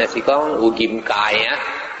人若是講有嚴戒啊，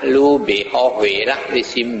你未後悔啦，你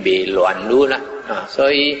心未亂嚕啦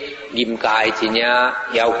所以嚴戒真正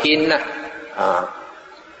要緊啦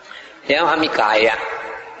แล้วทำมีกาย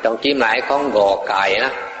ต้องกินหลายของก่อกายน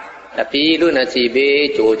ะแต่พี่รุ่นสิเบ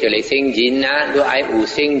จูจะเลยเส้นจินนะด้วยไอ้อู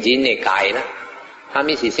เส้นจินในกายนะทำ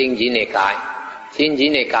มีสิเส้นจินในกายเส้นจิ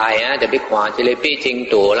นในกายนะจะไปขวางจะเลยเป้จริง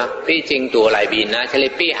ตัวละเป้จริงตัวหลายบินนะจะเล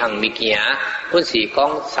ยเป้หังมีเกียร์พุ่นสีกอ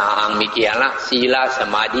งสาหังมีเกียร์ละศีลส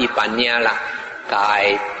มาธิปัญญาละกาย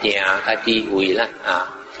เตียงกติอุยละ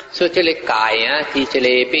ส่วนจะเลยกายนะที่จะเล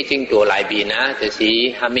ยเป้จริงตัวหลายบินนะจะสี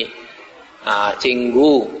ทำมีจริง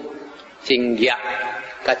กูจริงยัก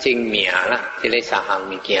ก็จริงเมียละจะเลยสาหัง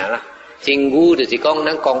มีเกียร์ละจริงกู就是講咱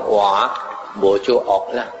講話無做惡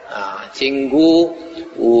啦จริงกู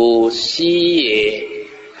有死嘅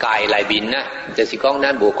界內面啦就是講咱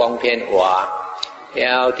無講偏話แ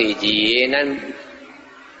ล้ว第二咱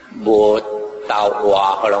無鬥話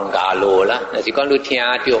可能假路啦就是講你聽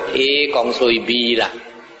到 A 講衰 B 啦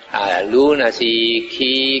รู้นะสิ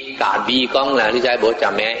ขี้กา B 講啦你就無จ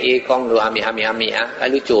ำแม่ A 講รู้หามี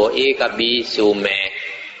รู้做 A กับ B สู่แม่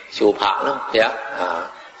สู่ผักเนาะเดี๋ยว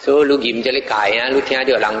所以你驗這個界你聽到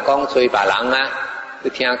人講衰別人你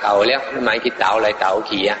聽夠了你咪去鬥來鬥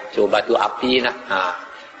去做不到壓邊啦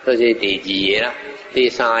所以第二個啦第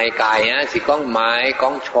三個界是講唔係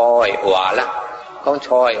講錯嘅話啦講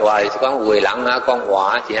錯嘅話是講為人講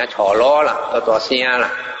話只係錯攞啦多聲啦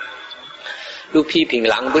你批評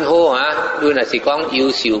人本好你若是講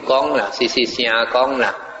優秀講啦是聲講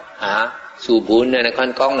啦書本那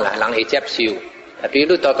款講啦人會接受แต่พี่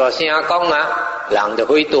รู้ต่อเสียก้องหลังจะ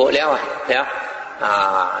คุยตัวแล้วแล้ว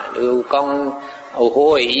ดูก้องเอาห้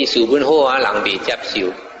อยอีสูบุญหัวหลังบีจับสิว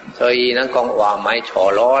所以นั้นก้องว่าไม่ฉอ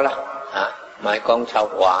ล้อละไม่ก้องชาว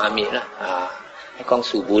ว่ามีละก้อง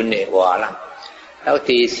สูบุญเนี่ยว่าละแล้ว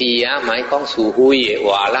ตีสีไม่ก้องสูหุย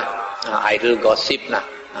ว่าละไอเรื่องกอสิบละ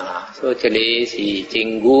所以这里是正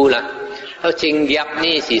古啦แล้ว正入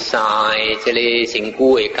นี่是晒这里正古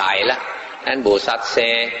嘅界啦นั้น無殺聲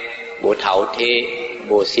無頭鐵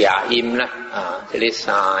無邪陰啦這裡晒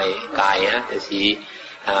界就是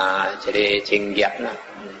這裡正業啦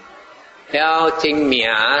แล้ว正命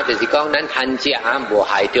就是講咱貪食無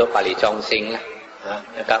害到別離眾生啦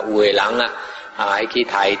那個有的人去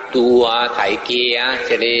抬豬抬雞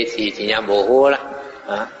這裡是真正無好啦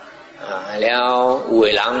แล้ว有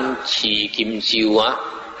的人飼金獸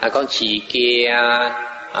講飼雞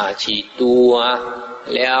飼豬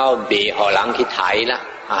แล้ว俾予人去抬啦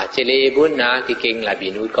這裡本ที่เก่ง來邊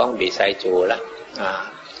會講未使做啦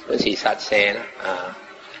本是殺生啦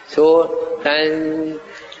所以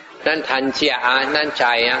咱貪食咱ใจ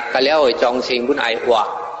ก็แล้วไอ้眾生本愛話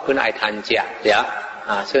本愛貪食เดี๋ยว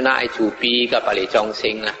所以咱愛做比กับ別離眾生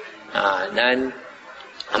啦咱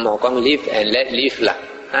หมอ講 live and let live 啦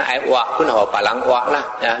ไอ้ว่าพุ่นห่อปลาหลังว่าละ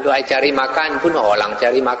ดูไอ้จาริมากันพุ่นห่อหลังจา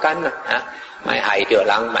ริมากันไม่หายเดือด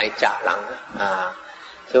หลังไม่จ่าหลัง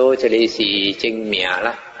所以這裡是正命啦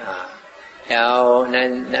แล้ว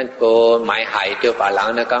นั่นก็ไม่หายเดือดปลาหลัง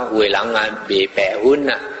นะก็有的人未白婚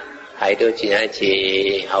หายเดือด只係只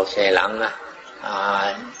後生人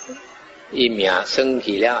伊命生去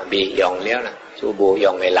了未用了啦就無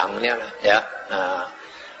用的人了啦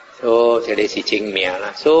所以這裡是正命啦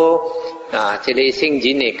所以咱这里圣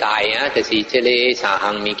经的界啊，就是这里三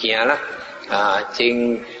项物件啦，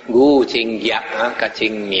正語正業甲正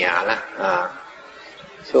命啦，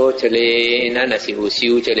所以这里咱若是有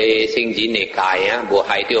修这里聖經的界啊，無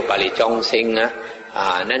害到別個眾生啊，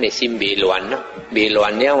咱的心未亂咯，未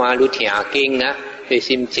亂了啊，你聽經啊，你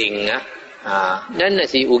心靜啊，咱若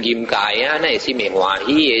是有嚴戒啊，咱的心會歡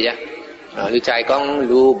喜嘅啫，你再講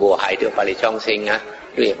你無害到別個眾生啊。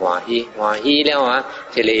你會歡喜，歡喜了啊！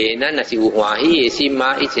這裡咱若是有歡喜嘅心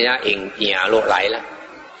啊，一直應定落來啦，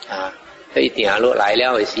所以定落來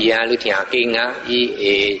了嘅時啊，你聽經啊，伊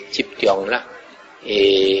會集中啦，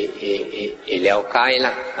會了解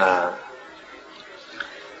啦，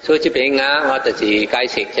所以這邊啊，我就是解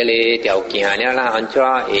釋這裡條件了啦，安怎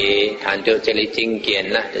會談到這裡正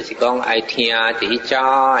見啦，就是講愛聽啲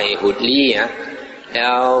渣嘅佛理啊，แล้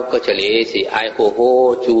วก็這裡是愛好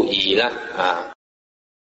好注意啦，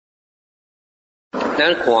นั้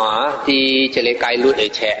นขวาที่จะเลยไกลลุดไอ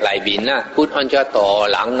แฉะไหลบินนะพุทธอันจะต่อ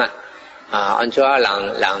หลังอันจะห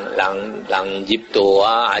ลังยิบตัว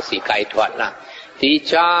อาศิไกลทวัดละที่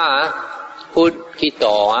จ้าพุทธที่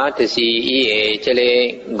ต่อแต่สีจะเลย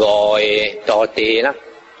กอยต่อเตละ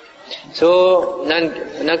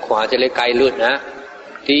นั้นขวาจะเลยไกลลุดนะ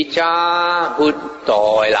ที่จ้าพุทธต่อ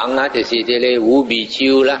หลังแต่สีจะเลยหูบีชิ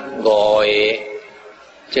วละกอย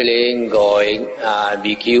จะเลยก่อย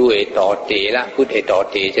บีคิวต่อเตละพุทธต่อ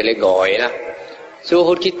เตจะเลยก่อยละสู้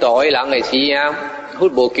พุทธคิดต่อหลังไอ้สีอ่ะพุท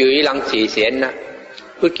ธโบกิวหลังสีเสียนนะ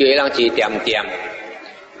พุทธกิวหลังสีเตียม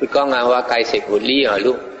พุทธก้องว่าไกลเสกพุทธลี้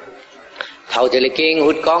ลูกเท่าจะเลยเก่ง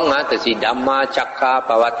พุทธก้องแต่สีดัมมาจักกะป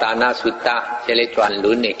วัตตานาสุตตะจะเลยจวน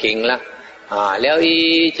ลุ้นเนี่ยเก่งละแล้ว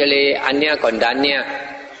จะเลยอันเนี้ยก่อนดันเนี่ย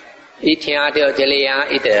อีเทียเดียวจะเลย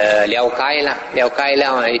อีแต่เลี้ยวไกลละเลี้ยวไกลแล้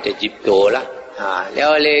วอีแต่จิบโตละแล้ว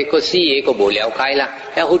เลยก็ซี่ก็บุเลี้ยวไกลละ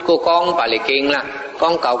แล้วหุดก็ก้องไปเลยเก่งละก้อ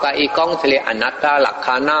งเก่าก็อีก้องทะเลอนัตตาหลักข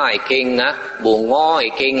าน้าไอเก่งนะบุง้อไอ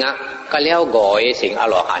เก่งนะก็เลี้ยวก่อยสิ่งอ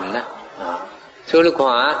รหันนะช่วยลูกหั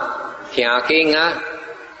วเทียเก่งนะ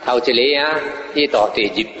เท่าจะเลยที่ต่อตี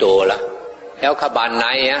จิบโตละแล้วขบานไหน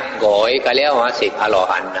ก่อยก็เลี้ยวสิ่งอร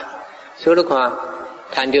หันนะช่วยลูกหัว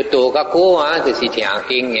ทันเดียวโตก็กู้จะสิเทียเ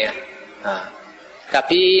ก่งเนี่ยแต่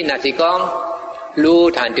พี่น่าสิก้องรู้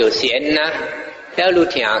ทันเดียวเสียนนะแล้วรู้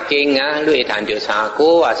เถียงเก่งรู้ทันเดียวสาโ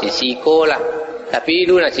ก้สิสีโก้ละแต่พี่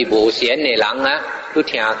รู้น่ะสิโบเสียนในหลังรู้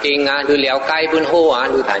เถียงเก่งรู้แล้วใกล้บุญโห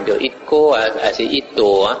รู้ทันเดียวอิดโก้สิอิด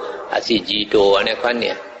ตัวสิจีตัวเนี่ยคนเ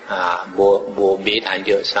นี่ยโบเบทันเ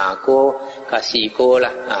ดียวสาโก้กับสีโก้ล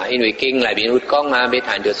ะอินวิเก่งหลายบินอุดก้องเบ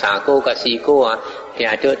ทันเดียวสาโก้กับสีโก้เนี่ย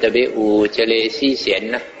เจ้าจะเบอูเจเลสีเสียน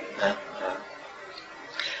นะ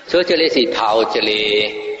ส่วนเจเลสีเทาเจเล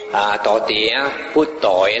ต่อเตียพูด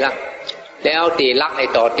ต่อยละแล้วตีลักไอ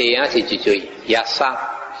ต่อเตียสิจุยยัส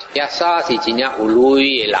ซาสิจิญญาอุลุย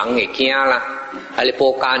หลังไอเกียละอะไรโป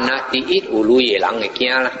กันนะตีอิดอุลุยหลังไอเกี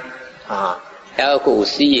ยละแล้วก็อุ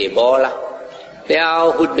ซีบอละแล้ว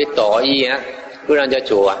พูดไปต่อพูดเราจะ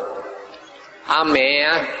จัวแม่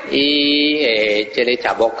จะได้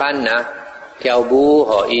จับบอกกันนะเจ้าบู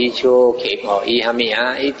ห่อโชเข็บห่อฮามี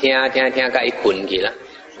เทียก็ไอขุนกี่ละ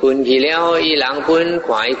คุณขี่แล้วอีหลังพุ่นข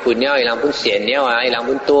วายคุณเนี่ยอีหลังพุ่นเสียนเนี่ยอีหลัง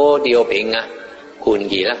พุ่นโตเดียวเป็นคุณ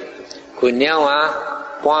ขี่ละคุณเนี่ย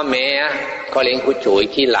พ่อแม่ก็เลี้ยงคุณจุ๋ย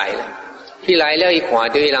ขี้ไหลละขี้ไหลแล้วอีขวาย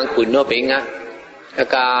ด้วยอีหลังคุณเนี่ยเป็นแล้ว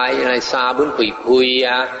ก็อะไรซาบุญคุย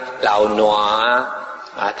เหล่าหนัว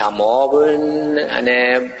ถามหมอบุญอันนี้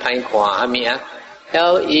พันขวามีแล้ว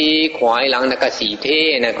อีขวายหลังนักสีเท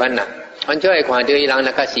นะคนน่ะมันช่วยขวายด้วยอีหลัง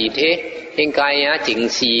นักสีเทเองกายจิง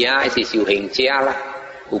สีไอสิสิวเฮงเจ้าละ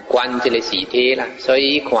อุกวันจะเลยสีเทละ所以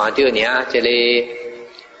看到เนี่ยจะเลย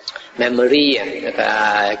memory แล้วก็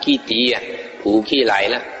ขี้ตีผูขี้ไหล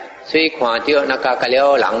ละ所以看到那个ก็แล้ว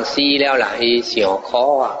หลังซีแล้วล่ะไอ้เสียวค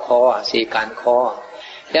อสีการคอ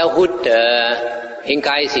แล้วหุด應該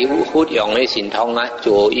是หุด用ในสินทอง做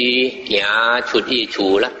伊行出伊厝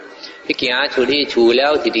啦伊行出伊厝แล้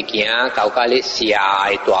ว就行到個咧下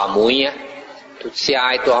大梅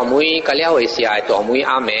下大梅ก็แล้วไอ้下大梅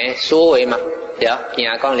阿妹所謂嘛เดี๋ยวเฮีย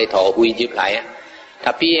ก้องเลยถอหุยจิบไหลถ้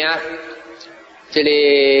าพี่จะเลย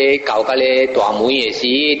เก่าก็เลยตัวมุ้ย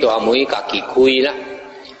สิตัวมุ้ยกับกี่คุยละ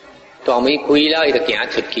ตัวมุ้ยคุยแล้วอีกแก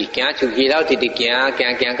ชุดกี่แล้วที่แก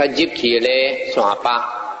ก็จิบขี่เลยสวาปะ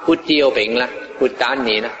พุทธเดียวเป็นละพุทธตาน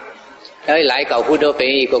นี่นะแล้วหลายเก่าพุทธเดียวเป็น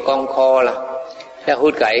อีกก็ก้องคอละแล้วพุ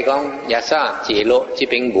ทธไก่ก้องยาซาจีโลจี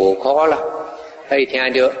เป็นโบคอละแล้วอีกที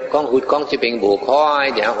เดียวก้องพุทธก้องจีเป็นโบคอ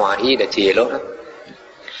เดี๋ยวหัวฮีเดี๋ยวจีโล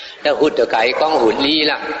แล้วหุดจะไก่ก้องหุดลี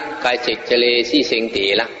ละไก่เจ็กจะเลซี่เซงตี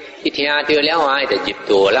ละอีเทียเดียวแล้วจะจิบ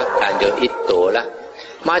ตัวละการเดียวอิดตัวละ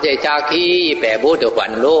มาใจจากที่แปะโบเดวั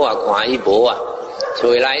นโลขวาอีโบ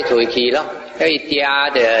除来除去咯，一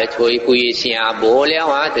嗲就除规声无了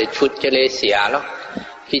啊，就出这个声咯，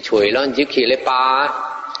去除咯，就去咧巴，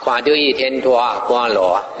看到伊天拖看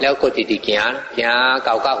落，แล้วก็ติ行เ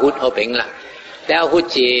ก่าพุทธเอาเป็นล่ะแล้วพุทธ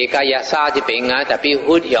เจกายาซาจะเป็นแต่พี่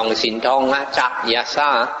พุทธ用神通จักยาซา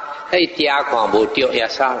ให้เตีย看无着ยา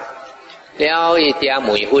ซาแล้วอีเตียม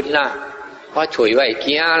วยพุทธล่ะพอช่วยไว้เ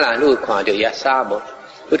กี้ยล่ะลูก看着ยาซาบ่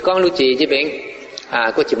พุทธ講ลูกเจจะเป็น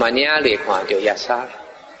ก็จะมาเนี้ยเลย看着ยาซา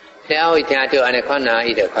แล้วอีเตียเจออันนี้ข้อน่ะ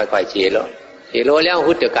อีเดค่อยๆเจโลแล้ว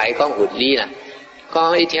พุทธจะไกล講พุทธลีล่ะก็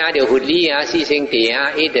อีเตียเดี๋ยวพุทธลีสี่สิ่งเตีย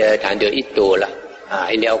อีเดทานเดี๋ยวอีโตล่ะ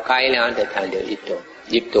อีแล้วไกลแล้วเดทานเดี๋ยวอีโต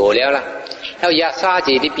หยิบโตแล้วล่ะแล้วยาซา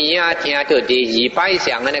จีที่ปีนี้เทียตัวดีหยิบไปเ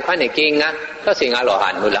สียงอันนี้ข้อไหนเก่งนะก็สิ่งอร่อยหั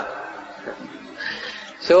นหมดละ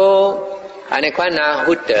so อันนี้ข้อน่ะ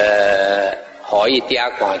พุทธหอยเตีย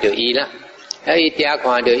ขวานเดียวอีละแล้วอีเตียขว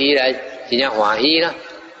านเดียวอีละจีน่าหัวอีละ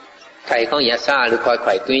ใครของยาซาหรือคอยไ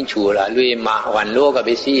ข่ตุ้นชูละลุยมาวันโลกับไป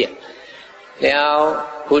ซี่แล้ว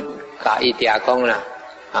พุทธกับอีเตียของล่ะ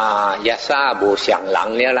ยาซาบูเสียงหลัง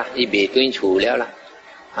แล้วล่ะอีเบตุ้นชูแล้วล่ะ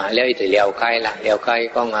แล้วอีเดียวใกล้ละเดียวใกล้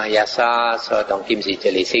ก็ยาซาสอต้องกิมสีเจ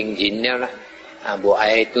ริญสิงจินแล้วล่ะบัวไอ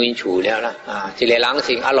ตุ้นชูแล้วล่ะเจริญหลัง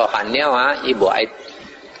สิงอร่อยหันแล้วอีบัวไอ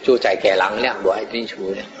จูใจแก่หลังแล้วบัวไอตุ้นชู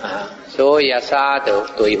เนี่ยโซยาซาตั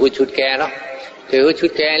วหุ่นชุดแก่แล้วตัวหุ่นชุ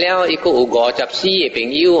ดแก่แล้วอีก็อุกอจับซี่เป็น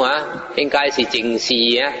ยิ้วเป็นกายสิจิงสี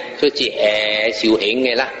ช่วยจีสิวเองไง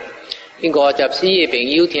ล่ะอีกอจับซี่เป็น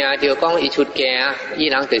ยิ้วเทียเดียวก็อีชุดแก่อี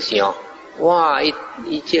หลังตัวเสียว哇！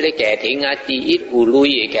一这个家庭第一有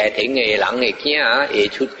类的家庭的人的囝会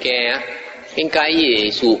出家应该也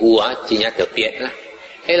舒服真正特别啦。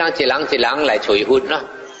迄人一人来吹佛咯，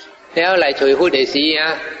แล้ว来吹佛的时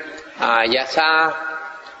ยาซา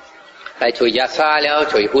来吹ยาซาแล้ว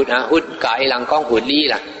吹佛佛กาย人讲佛理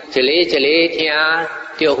啦，一个听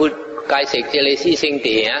叫佛解釋一個四聖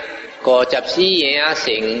地54嘢成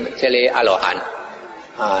一個阿羅漢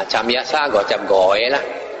參ยาซา55嘅啦。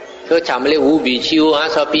ก็ทำเลยอูบีชิว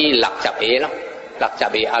ซอปีหลักจับเนาะหลักจั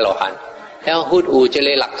บอโลหันแล้วฮุดอูจะเล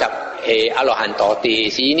ยหลักจับอโลหันต่อตี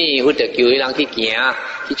สีนี่ฮุดจะคิวหลังที่เกีย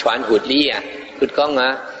ที่ชวนฮุดลี่ฮุดก็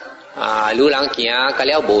รู้หลังเกียก็แ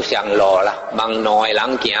ล้วบูสั่งรอละบางน้อยหลัง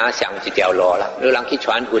เกียสั่งจิตเดียวรอละรู้หลังที่ช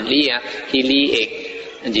วนฮุดลี่ที่ลี่เอก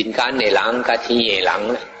จินการในหลังก็ที่หลัง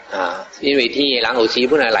因为ที่หลังอูซี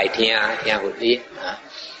พุ่นอะไรเทียฮุดลี่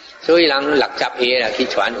所以หลังหลักจับที่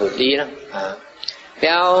ชวนฮุดลี่นะแ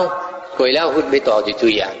ล้วคุยแล้วพุทธไปต่อจุ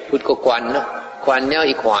ยพุทธก็ควันเนาะควันแล้ว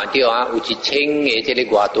อีกขวานเดียวอุจิเชงจะเลย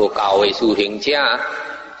กว่าตัวเก่าสู่เหงเจ้า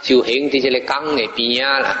สู่เหงที่จะเลยกังปีนี้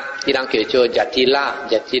ล่ะที่เราเกี่ยวกับจัตติ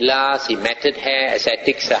ลาสิเมทัลแฮร์แอสเซ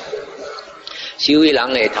ติกส์ชิวอีหลัง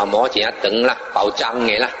ทำหมอจีน่าตึงละเป่าจัง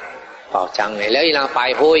ละเป่าจังแล้วอีหลังไป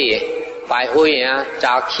ห้อยจ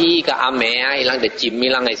ากขี้กับอาแม่อีหลังเด็ดจิมอี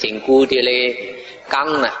หลังสิงกูที่เลยกั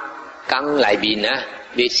งไหลบินนะ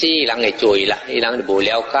เบซี่หลังไอ้จุยละไอ้หลังบุเ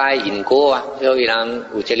ลี้ยวใกล้อินโก้แล้วไอ้หลัง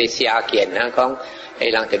อุจจาระเสียเกียนนะก็ไอ้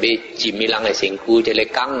หลังแต่ไปจิมไอ้หลังไอ้สิงคูจะเลย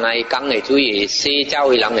กังไอ้จุยเสียเจ้า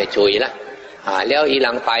ไอ้หลังไอ้จุยละแล้วไอ้ห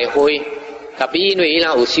ลังไปห้อยกับพี่หนุ่ยไอ้หลั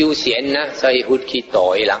งอุชิวเสียนนะใส่หุ่นขี้ต่อ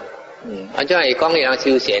ไอ้หลังอันจ้าไอ้ก้องไอ้หลัง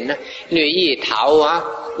ชิวเสียนนะหนุ่ยยี่เท้า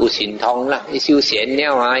อุสินทองละไอ้ชิวเสียนเนี่ย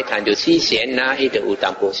ไอ้ทานจุซีเสียนนะไอ้เดืออุตั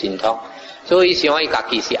งปุสินทอง所以想ไอ้กัก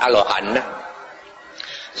กิสิอโลหันนะ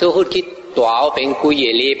所以หุ่นขี้ตัวเป็นกุย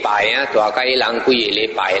เล่ไปตัวไก่หลังกุยเล่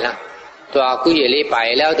ไปละตัวกุยเล่ไป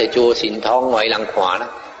แล้วแต่โจสินทองไว้หลังขวาละ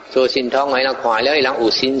โจสินทองไว้หลังขวาแล้วหลังอุ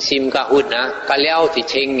สินซิมก็หุดนะก็แล้วที่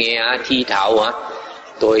เชงเงี้ยที่เท้า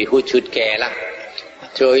ตัวหุดชุดแก่ละ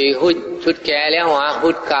โจหุดชุดแก่แล้วหุ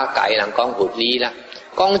ดก็ไก่หลังกองหุดลีละ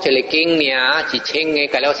กองจะเลยเก่งเนี่ยที่เชงเงี้ย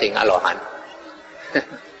ก็แล้วสิ่งอร่อยหัน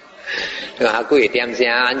กุยเตรียมเสี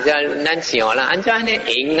ยอันจะนั่นเสียวละอันจะเนี่ย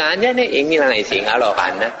เองอันจะเนี่ยเองนี่อะไรสิ่งอร่อยหั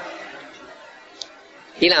นนะ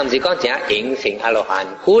ที่เราสิก็จะเองสิ่งอโลหัน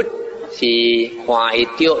พุทธสิควาย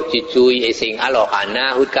เตี้ยจุยสิ่งอโลหันนะ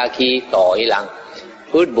พุทธกาคีต่ออีหลัง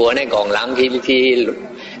พุทธบัวในกองหลังที่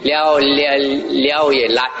เลี้ยวเย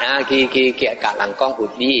ลัดนะที่เกี่ยกับหลังกองพุท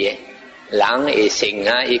ธนี่หลังสิ่ง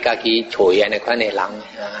นะอีกาคีฉวยในข้อในหลัง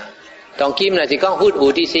ต้องกิมนะสิก็พุทธอุ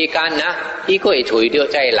ทิศกันนะที่ก็ฉวยเดียว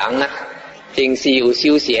ใจหลังนะสิ่งสีอุซิ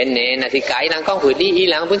วเสียนเนี่ยนะที่ไก่หลังกองพุทธนี่อี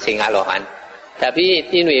หลังพุทธสิ่งอโลหันแต่พี่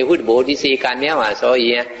ที่หน่วยพุทธโบที่สีการเนี้ยว่า所以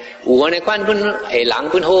หัวในควันพุ่นหลัง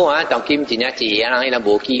พุ่นโหต้องกิมจินจีอะไรนะโบ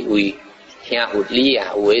กี้อุยเฮียหุดลี่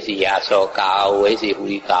อุยสิยาโซกาวอุยสิหุ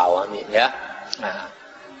ยกาวนี่เนี่ย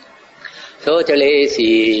โซจะเลยสิ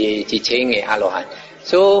จิเชงอโลหันโ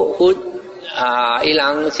ซพุทธอีหลั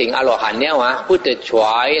งสิ่งอโลหันเนี่ยว่าพุทธช่ว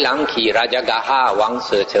ยหลังขี่ราชกาหาวังเ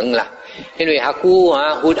สือเฉิงละ因为哈古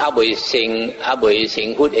啊，佛阿未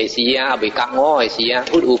成佛的时啊，阿未觉悟的时啊，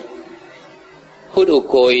佛有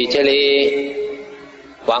过这个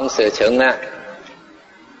王舍城啊，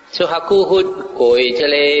所以哈古佛过这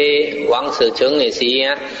个王舍城的时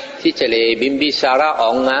啊，是这个宾比沙拉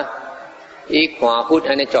王啊，伊看佛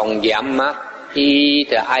安尼庄严啊。伊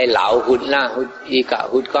就爱老佛啦，伊甲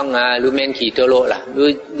佛讲啊，你免去倒落啦，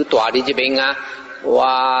你住伫这边啊，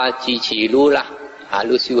我支持你啦，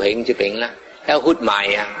你修行这边啦。แล้วพุทธใหม่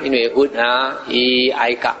อ่ะ因为พุทธนะ伊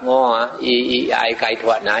爱觉悟啊，伊爱解脱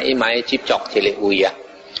นะ伊ไม่接觸這類位啊，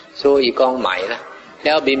所以講ใหม่啦。แ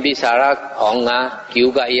ล้วบินบิสาระของอ่ะคิว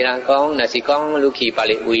กับ伊啦講，若是講你去巴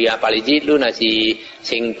黎位啊，巴黎節你若是成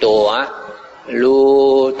道啊，你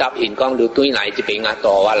答應講你對嚟這邊啊，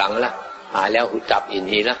多話人啦。แล้วหุดจับอิน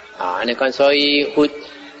ทีละในการซอยหุด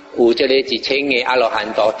หูจะเลยจิตเชงเงอรหัน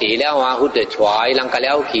ต่อตีแล้วหุดเดือดฉวยลังกะแ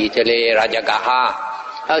ล้วขี่จะเลยราชกาฮา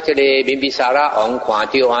แล้วจะเลยบินบิสาระองขวา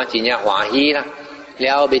เที่ยวจิญญาหวาฮีละแ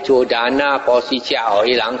ล้วไปโจดานาปอสิเจ้า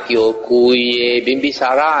อีหลังเกี่ยวกุยบินบิสา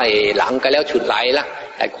ระหลังกะแล้วฉุดไหลละ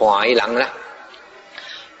ไอ้ขวาอีหลังละ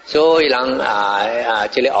โซ่อีหลัง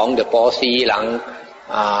จะเลยองเดือปอสิหลัง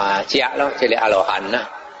เจ้าแล้วจะเลยอรหันนะ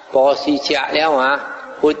ปอสิเจ้าแล้ว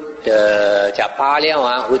พุทธจะพาแล้ว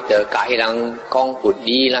พุทธไก่ลังกองพุทธ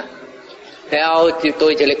ดีละแล้วตั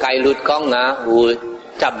วจะเลยไก่หลุดกองพุทธ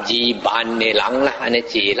จับจีบันในหลังละอันนี้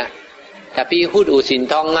จีละแต่พี่พุทธอุสิน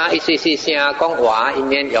ทองอีซีซีเสียกองหวาอี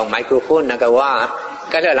เมนอย่างไมโครโฟนนะก็ว่า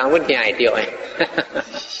ก็เรื่องหลังพุทธใหญ่เดียว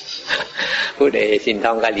พุทธสินท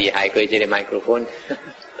องก็หลีหายเคยจะได้ไมโครโฟน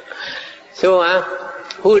สู้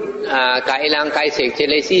พูดไก่ลังไก่เสกจะ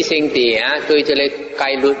เลยซี่เซงเตียตัวจะเลยไก่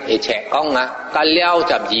หลุดแฉะก้องก็เลี้ยว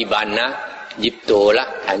จับจีบันนะหยิบตัวละ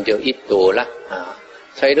ทันเดียวอิดตัวละ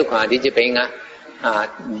ใช้ทุกความที่จะเป็น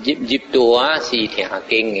หยิบตัวสี่เถียง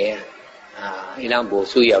เก่งเงี้ยอีหลังโบ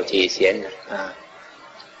สุยเอาเจียเสียน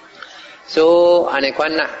โซอันนี้ค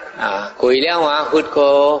นน่ะคุยแล้วพูดก็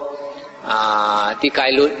ที่ไก่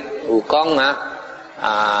หลุดหูก้อง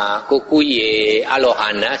ก็คุยอโลหั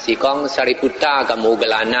นนะสิกองสารีพุทธะกับโมก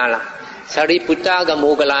ลานาละสารีพุทธะกับโม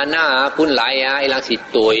กลานาพุ่นหลายไอ้ลังสิ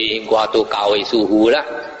ตัวกว่าตัวเก่าไอ้สู่หูละ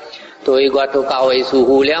ตัวกว่าตัวเก่าไอ้สู่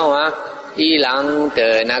หูแล้วอีหลังแต่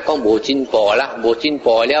นะก็โบจินปอละโบจินป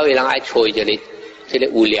อแล้วอีหลังไอ้ช่วยจะเลย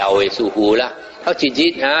อุเลียวไอ้สู่หูละเขาจิ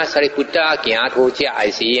ตสารีพุทธะเกี่ยโทเจ้าไอ้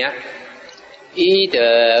สิอีแต่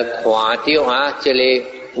ขวาเดียวจะเลย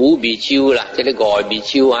五比丘啦，这个五比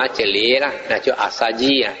丘这里啦，那叫阿萨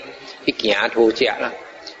吉一行头只啦。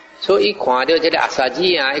所以一看到这个阿萨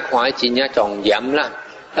吉一看真正庄严啦，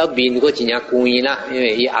แล้ว面個真正貴啦，因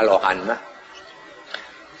為伊阿羅漢嘛。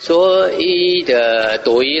所以的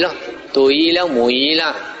對咯，對了梅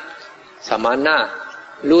啦，什麼呐？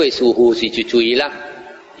如果屬乎是就對啦，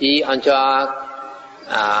伊按照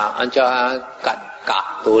格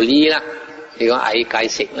道理啦，你講愛解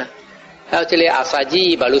釋啦。แล้วจะเรียกอาซาจี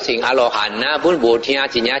บรรลุสิ่งอรหันต์นะพุ่นโบทีอา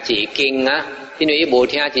จิญญาจีเก่งนะที่นี่โบ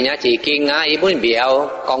ทีอาจิญญาจีเก่งนะอีพุ่นเบียว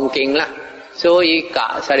กองเก่งละโซอีกะ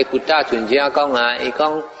สารีพุทธะจุนเจียกองอีกอ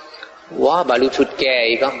งว่าบรรลุชุดแก่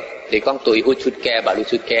อีกองเด็กองตุยพูดชุดแก่บรรลุ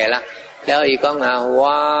ชุดแก่ละแล้วอีกองว่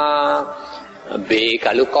าเบ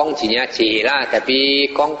กับลูกกองจิญญาจีละแต่พี่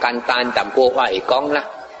กองกันตันต่ำโกว่าอีกองละ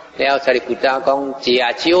แล้วสารีพุทธะกองจีอา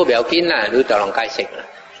ชิโอเบียวกินนะรู้ต่อลองกายเสกละ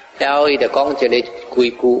แล้วอีเด็กกองจะได้คุย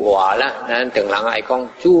กูว่าละนั้นถึงหลังไอ้กอง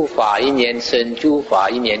诸法一年生诸法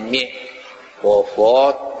一年灭我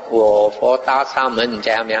佛大沙门这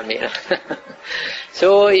样灭了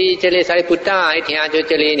所以这里สารีพุทธะไอ้ที่จะ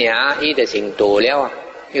这里เนี่ยอีเด็กสิงโตแล้ว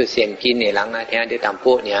อยู่เสียงกินในหลังที่เด็กตามพ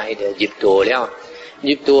วกเนี่ยอีเด็กหยิบตัวแล้ว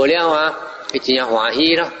ก็จริงๆหัวฮี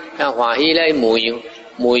แล้วหัวฮีแล้ว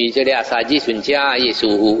มวยจะได้อาศัยจีสุนเจ้าอี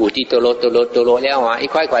สู่อุติโตโลแล้วอี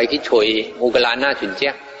ค่อยๆคิดช่วยมุกลานาสุนเ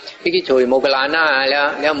จ้าที่ช่วยโมกลานาแ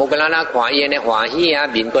ล้วโมกลานาขวาเย็นในหัวฮี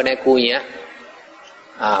บินก็ในกุย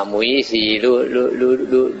มวยสี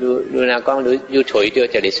รู้นะก้องรู้ช่วยเดียว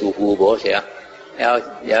จะได้สู่หูโบเสียแล้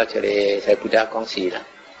วจะได้สารีพุทธะก้องสีละ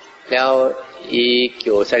แล้วอีเ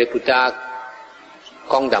กี่ยวสารีพุทธะ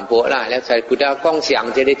ก้องดำโบละแล้วสารีพุทธะก้องเสียง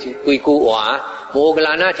จะได้กุยกูหัวโมกล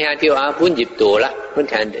านาแทนเดียวพุ่นหยิบตัวละพุ่น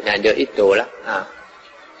แทนเดียวอีตัวละ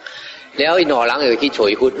แล้วอีหน่อหลังที่ช่ว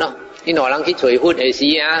ยพุทธเนาะที่หน่อหลังที่ช่วยพูดไอ้สี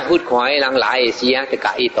พูดควายหลังหลายไอ้สีจะก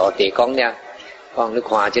ะอีต่อเตะกองเนี่ยกองนึก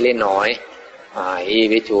ขวาจะเล่นน้อยอี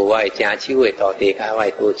ไปจูไว้จ้าชิวไอ้ต่อเตะกันไว้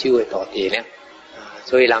ตัวชิวไอ้ต่อเตะเนี่ย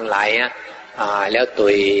ช่วยหลังหลายแล้วตั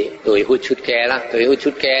วพูดชุดแก่ละตัวพูดชุ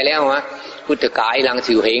ดแก่แล้วพูดตะกายหลัง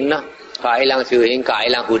สิวเหงเนาะกายหลังสิวเหงกาย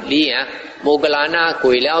หลังหุดลี่โมกลานากุ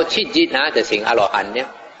ยแล้วชิดจิตนะแต่สิ่งอรหันเนี่ย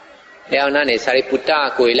แล้วนั่นในสารีพุทธะ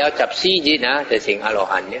กุยแล้วจับซี่จิตนะแต่สิ่งอร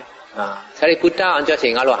หันเนี่ยสารีพุทธะอันจะ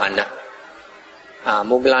สิ่งอรหันนะ โ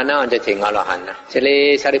มกลานาจะถึงอรหันต์นะเจเล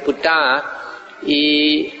สารีปุตตะ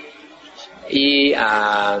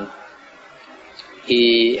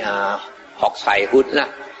หอกใส่หุดนะ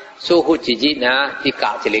สู้หุดจิตนะที่ก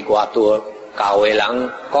ะเจเลกว่าตัวเก่าเวลัง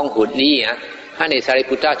ก้องหุดนี้อ่ะถ้าในสารี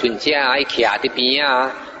ปุตตะจุนเจ้าไอ้เขียที่ปีอ่ะ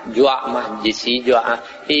จั่วมาจิสีจั่ว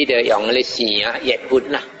ที่เดียวอย่างเลยสีอ่ะเหยียดหุด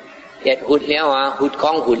นะเหยียดหุดแล้วอ่ะหุดก้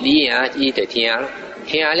องหุดนี้อ่ะที่เดียวเ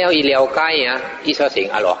ทียแล้วอีเลี้ยวใกล้อ่ะที่เขาสิง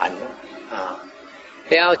อรหันต์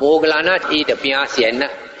แล้วโมกลานาที่เดียวเปียเสียนน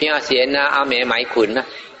ะเปียเสียนนะอาแม่ไม้ขุนนะ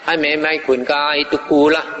อาแม่ไม้ขุนก็ไอ้ตุกู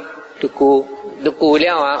ละตุกูแ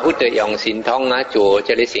ล้วอ่ะหุดเดียวอย่างสินทองนะโจจ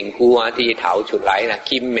ะเลยสิงกูอ่ะที่เท้าจุดไหลนะ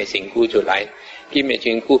คิมไม่สิงกูจุดไหลคิมไม่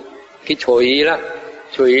สิงกูที่ช่วยละ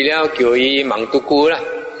ช่วยแล้วเกี่ยวอีมังตุกูละ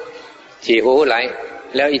จีหูไหล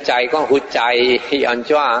แล้วอีใจก็หุดใจอีอัน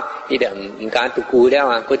จ้าอีเดิมการตุกูแล้ว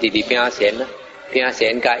อ่ะก็ติดเปียเสียนนะเปียเสีย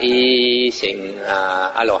นก็อีสิง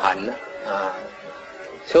อรหันต์นะ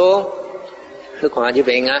คือความที่เ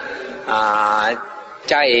ป็น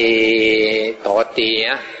ใจต่อตี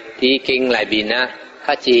ที่กิ่งไหลบินนะ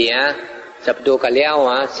ข้าจีจับดูกันแล้ว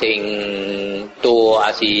สิ่งตัว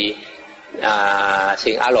สี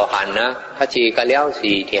สิ่งอรหันต์นะข้าจีกันแล้ว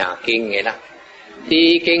สีเถียกิ่งไงนะที่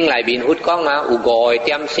กิ่งไหลบินหุดก้องอุกอยเต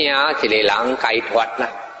รียมเสียจะเลยหลังไก่ทอดนะ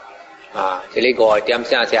จะเลยกอยเตรียมเ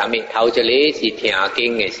สียเสียมีเท้าจะเลยสีเถียกิ่ง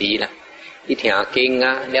ไงสีนะอีเถียกิ่ง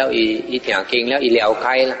แล้วอีเถียกิ่งแล้วอีเหลียวไ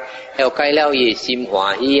ก่ละแล้วไก่แล้วอีซิมหัว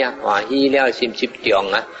ฮีแล้วซิมชิบเตียง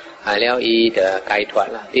แล้วอีเดอไก่ทอด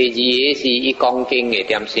ละที่จีสีอีกองกิ่งไงเ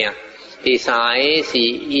ตรียมเสียที่สายสี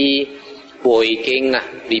อีป่วยกิ่ง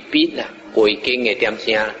บีปิดป่วยกิ่งไงเตรียมเ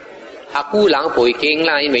สียกู้หลังป่วยกิ่ง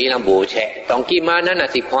ละอีไม่หลังบูแฉตองกี่มานั่น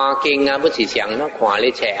สิควากิ่งไม่สิเสียงนะควาเล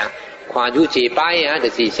ยแฉควาอยู่เจ็บไปแต่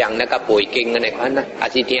สิเสียงนั่นก็ป่วยกิ่งนั่นเองนะอา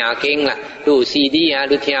สิเทียกิ่งละดูซีดี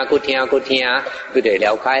ดูเทียกูเดี๋ยวแล้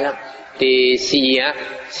วใครละที่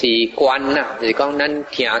สีควันสิก้องนั้น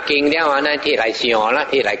เทียกิ่งแล้วนั่นที่ไหลเสียวละ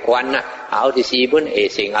ที่ไหลควันเอาที่สีบุญ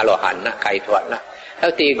สิงอรหันต์ไก่ทอดแล้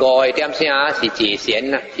วตีกอยเตรียมเสียสีจีเสียน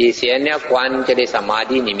จีเสียนเนี่ยควันจะได้สมา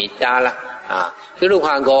ธินิมิตตาละคือลูกห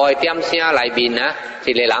างกอยเตรียมเสียไหลบิน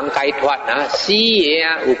สิเลยหลังไก่ทอดสี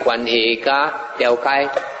อุควันเอกาเดียวไก่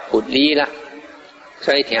ขุดลีละใ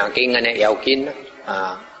ช้เถียงกิ่งอันนี้เอากิน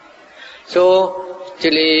จะ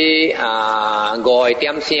เลยกอยเตรี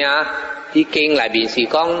ยมเสียที่กิ่งไหลบินสี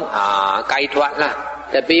ก้องไก่ทอดละ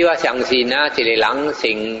แต่ปีว่าสังสีจะเลยหลัง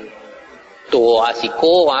สิงตัวสิโ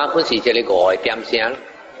ก้พุ่นสิจะเลยก่อยเตรียมเสียง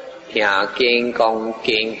เถียงกิ่งกอง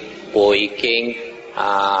กิ่งป่วยกิ่ง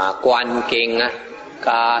กวนกิ่ง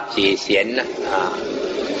ก็จีเสียน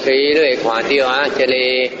คือด้วยความที่ว่าจะเลย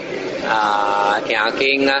เถียง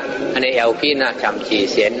กิ่งอันนี้เอากินจำจี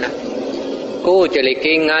เสียนกูจะเลย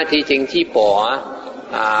กิ่งที่จริงที่ป่อ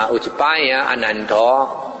อุจปายอนันทอ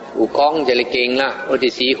อุกองจะเลยกิ่งละอุติ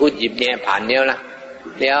สีหุดหยิบเนี่ยผ่านเนี่ยละ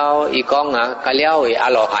แล้วอีกองก็เลี้ยวอ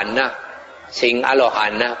รหันต์สิงอรหั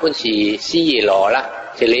นต์พุ่นสีหล่อละ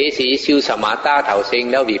จะเลยสีชิวสมาตาเถาสิง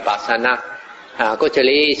แล้ววิปัสสนาก็จะเ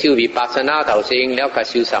ลยชิววิปัสสนาเถาสิงแล้วก็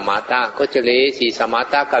ชิวสมาตาก็จะเลยสีสมา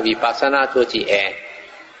ตากับวิปัสสนาตัวจี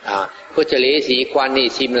ก็จะเลยสีควันนี่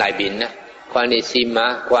ซิมไหลบินควันนี่ซิม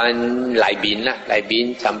ควันไหลบินไหลบิน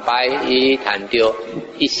จำไปอีฐานเดียว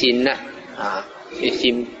อีซินอีซิ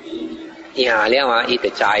มอีหาเรียกว่าอีแต่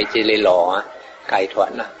ใจจะเลยหล่อไก่ถว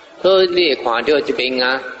นก็เรียกความเดียวจะเป็น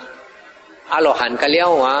อรหันต์ก็เลี้ย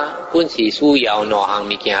วพุ่นสีสู้ยาวนอหัง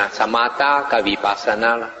มิเกียสมาตากับวิปัสสน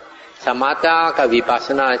าละสมาตากับวิปัสส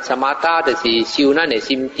นาสมาตาแต่สีชิวนั่นใน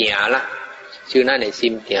ซิมเตียละชิวนั่นในซิ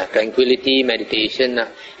มเตีย tranquility meditation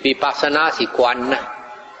วิปัสสนาสีควัน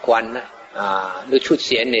ดูชุดเ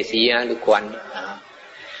สียนในสีดูควัน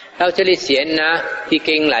เราจะเลยเสียนที่เ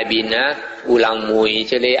ก่งหลายบินอุลังมุย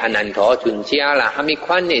จะเลยอนันทอจุนเชียละถ้ามีค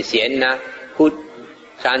วันในเสียนหุด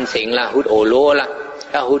จานเสงละหุดโอโลละ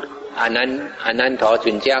ถ้าหุดอันนั้นถอ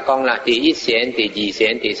จุนเจ้ากองละ第一弦第二弦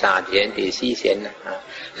第三弦第四弦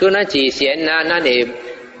所以那几弦那你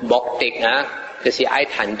目的就是愛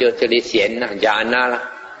彈着這裡弦ญาณ啦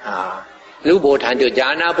รู้โบ彈着ญา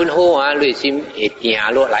ณ本好รู้ซิมเอติยา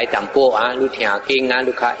รู้หลายตัมโปรู้เถียงกิ่ง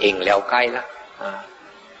รู้ข้าเองแล้วใกล้ละ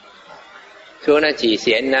所以那幾弦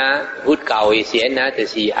หุดเก่าอีเสียน就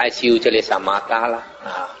是愛修這裡สมาตาละ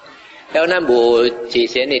แล้วนั่นบูจี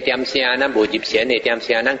เสียนในเตรียมเสียนั่นบูจิบเสียนในเตรียมเ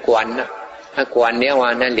สียนั่นกวนถ้ากวนเนี่ยว่า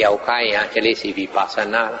นั่นเหลียวใกล้จะเรียกสีวิปัสส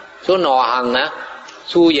นาส่วนนอหัง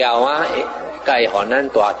สู้ยาวไก่หอนั่น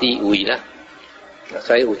ตัวตีอุยละใ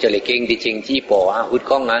ส่อุจจาระเก่งที่จริงที่ปอหุด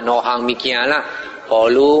ก้องนอหังมีเกียร์ละพอ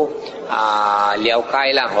รู้เหลียวใกล้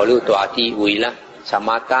ละพอรู้ตัวตีอุยละสม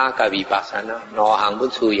าตากับวิปัสสนานอหังบุ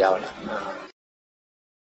ญสู้ยาวละ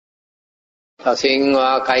頭先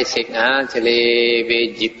我解釋啊，這裡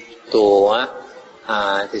về dịp tổ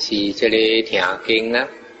就是這裡聽經啦。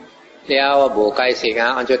了無解釋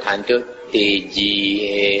啊，我就談到第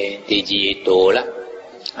二tổ啦。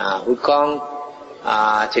佢講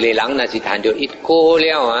這裡人呢是談到一個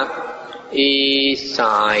了啊，伊三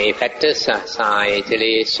factors 啊，三這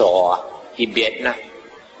裡所伊別啦，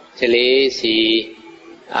這裡是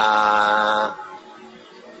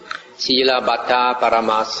Silabbata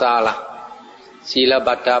Paramasa 啦。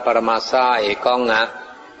Silabbata Paramasa 係講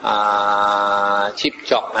接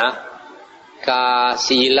觸加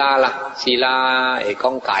Sila啦，Sila 係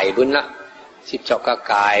講戒本啦，接觸加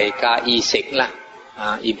戒加意識啦，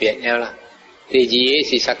意別了啦。第二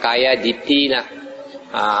是Sakaya Ditti啦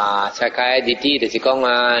，Sakaya Ditti 就是講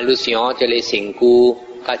你想這裡成故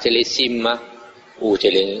加這裡心有這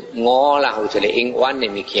裡我啦，有這裡應運嘅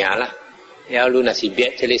物件啦。แล้วรู้น่ะสิเบีย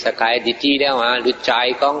ดจะเลยสกายดิตี้แล้วรู้ใจ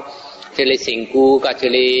ก้องจะเลยสิงกูก็จะ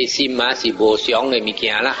เลยซิมมาสิโบสยองเลยมีเกี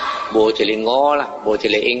ยละโบจะเลยง้อละโบจะ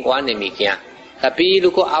เลยเอ็งวันเลยมีเกียแต่พี่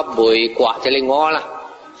รู้ก็อับบ่อยกว่าจะเลยง้อละ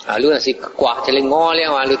รู้น่ะสิกว่าจะเลยง้อแล้ว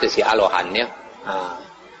รู้แต่สิอรหันเนี่ย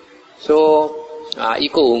อี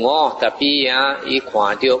กูง้อแต่พี่อีขวา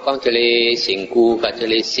เดียวก้องจะเลยสิงกูก็จะ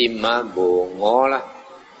เลยซิมมาโบง้อละ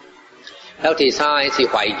แล้วที่ซ้ายสิ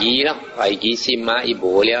ไหวกีแล้วไหวกีซิมมาอีโบ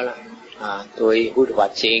แล้วละtôi hút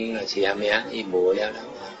hoạt sinh là gì hả ý bốแล้วนะ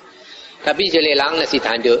แต่พี่จะเลยล้างนะสิท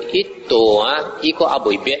านเดียวอีตัวอีก็เอา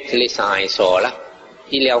บุยเบ็ดจะเลยสายสอละ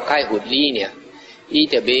อีแล้วใกล้หุดลี่เนี่ยอี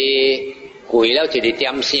จะไปกุยแล้วจะได้เตรี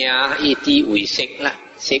ยมเสียอีตีอุยเซ็กละ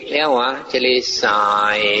เซ็กแล้วจะเลยสา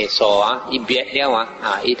ยสออีเบ็ดแล้ว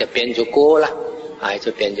อีจะเป็นจุโก้ละจะ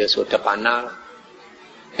เป็นจุสุตปานาละ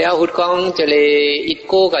แล้วหุดกองจะเลยอี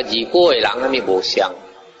โก้กับจีโก้หลังนั้นมีโบเสียง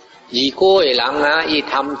ยีโก้หลังอี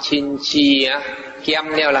ทำชินชีเกี่ยม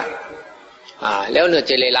แล้วล่ะแล้วเนื้อ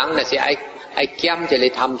จะเลยหลังนะสิไอ้เกี่ยมจะเล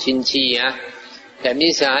ยทำชินชีแต่มี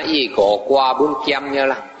สาอีก่อกว่าบุญเกี่ยมแล้ว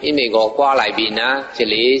ล่ะอีไม่ก่อกว่าหลายปีนะจะ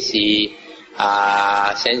เลยสิ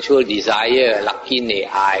sensual desire หลักกินใน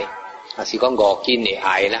ไอสิก็ก่อกินในไอ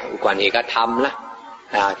ละอุกวันเอกธรรมละ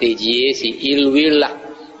ตีจีสิ ill will ละ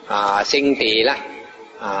เซ็งเตละ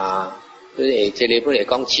จะเลยพูดเลย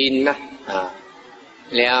กองชินนะ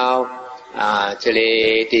แล้วจะเลย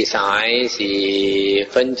ที่สายสี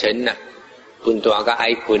分層คุณตัวก็ไอ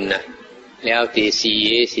คุณแล้วที่สี่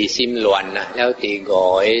สีซิมล้วนแล้วที่ก่อ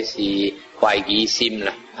ยสีควายกีซิม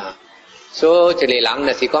จะเลยหลัง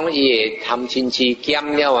สิก้องอีทำชินชีเกี่ยม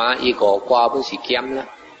แล้วอีก่อกว่าพุ่งสีเกี่ยม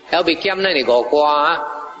แล้วไปเกี่ยมนั่นก่อกว่า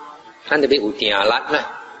ท่านจะไปอุติอาลัด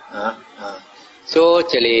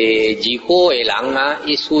จะเลยจีโก้หลัง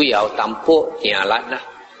อีสุยเอาตำโพติอาลัด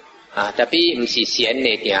tapi 唔是顯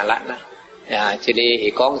嚟定啦這裡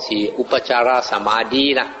係講是 upachara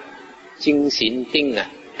samadhi 啦精神定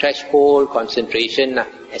threshold concentration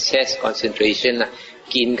access concentration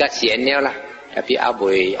見個顯了啦 tapi 阿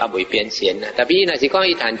未變顯tapi 那是講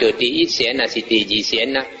伊談到第一顯是第二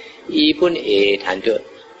顯伊本會談到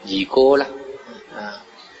二個啦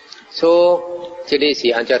這裡是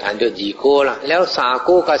按照談到二個啦แล้ว三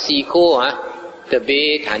個กับ四個特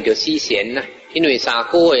別談到四顯因為三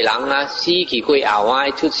個嘅人死去過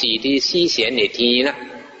後出世啲四顯嘅天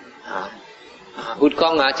佛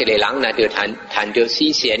講這個人就談到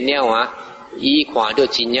四顯了伊看到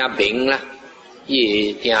真正明啦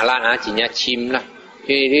伊定啦真正深啦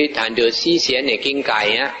因為談到四顯嘅境界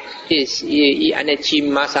伊安尼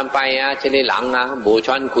深三拜這個人無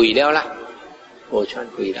穿開了啦無穿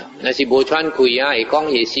開了那是無穿開係講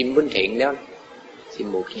伊心本停了心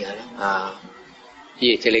無見啦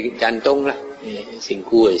伊這個震動啦成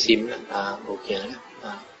故嘅心啦無見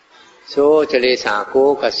啦所以這個三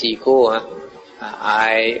個กับ四個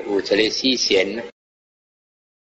有這個四顯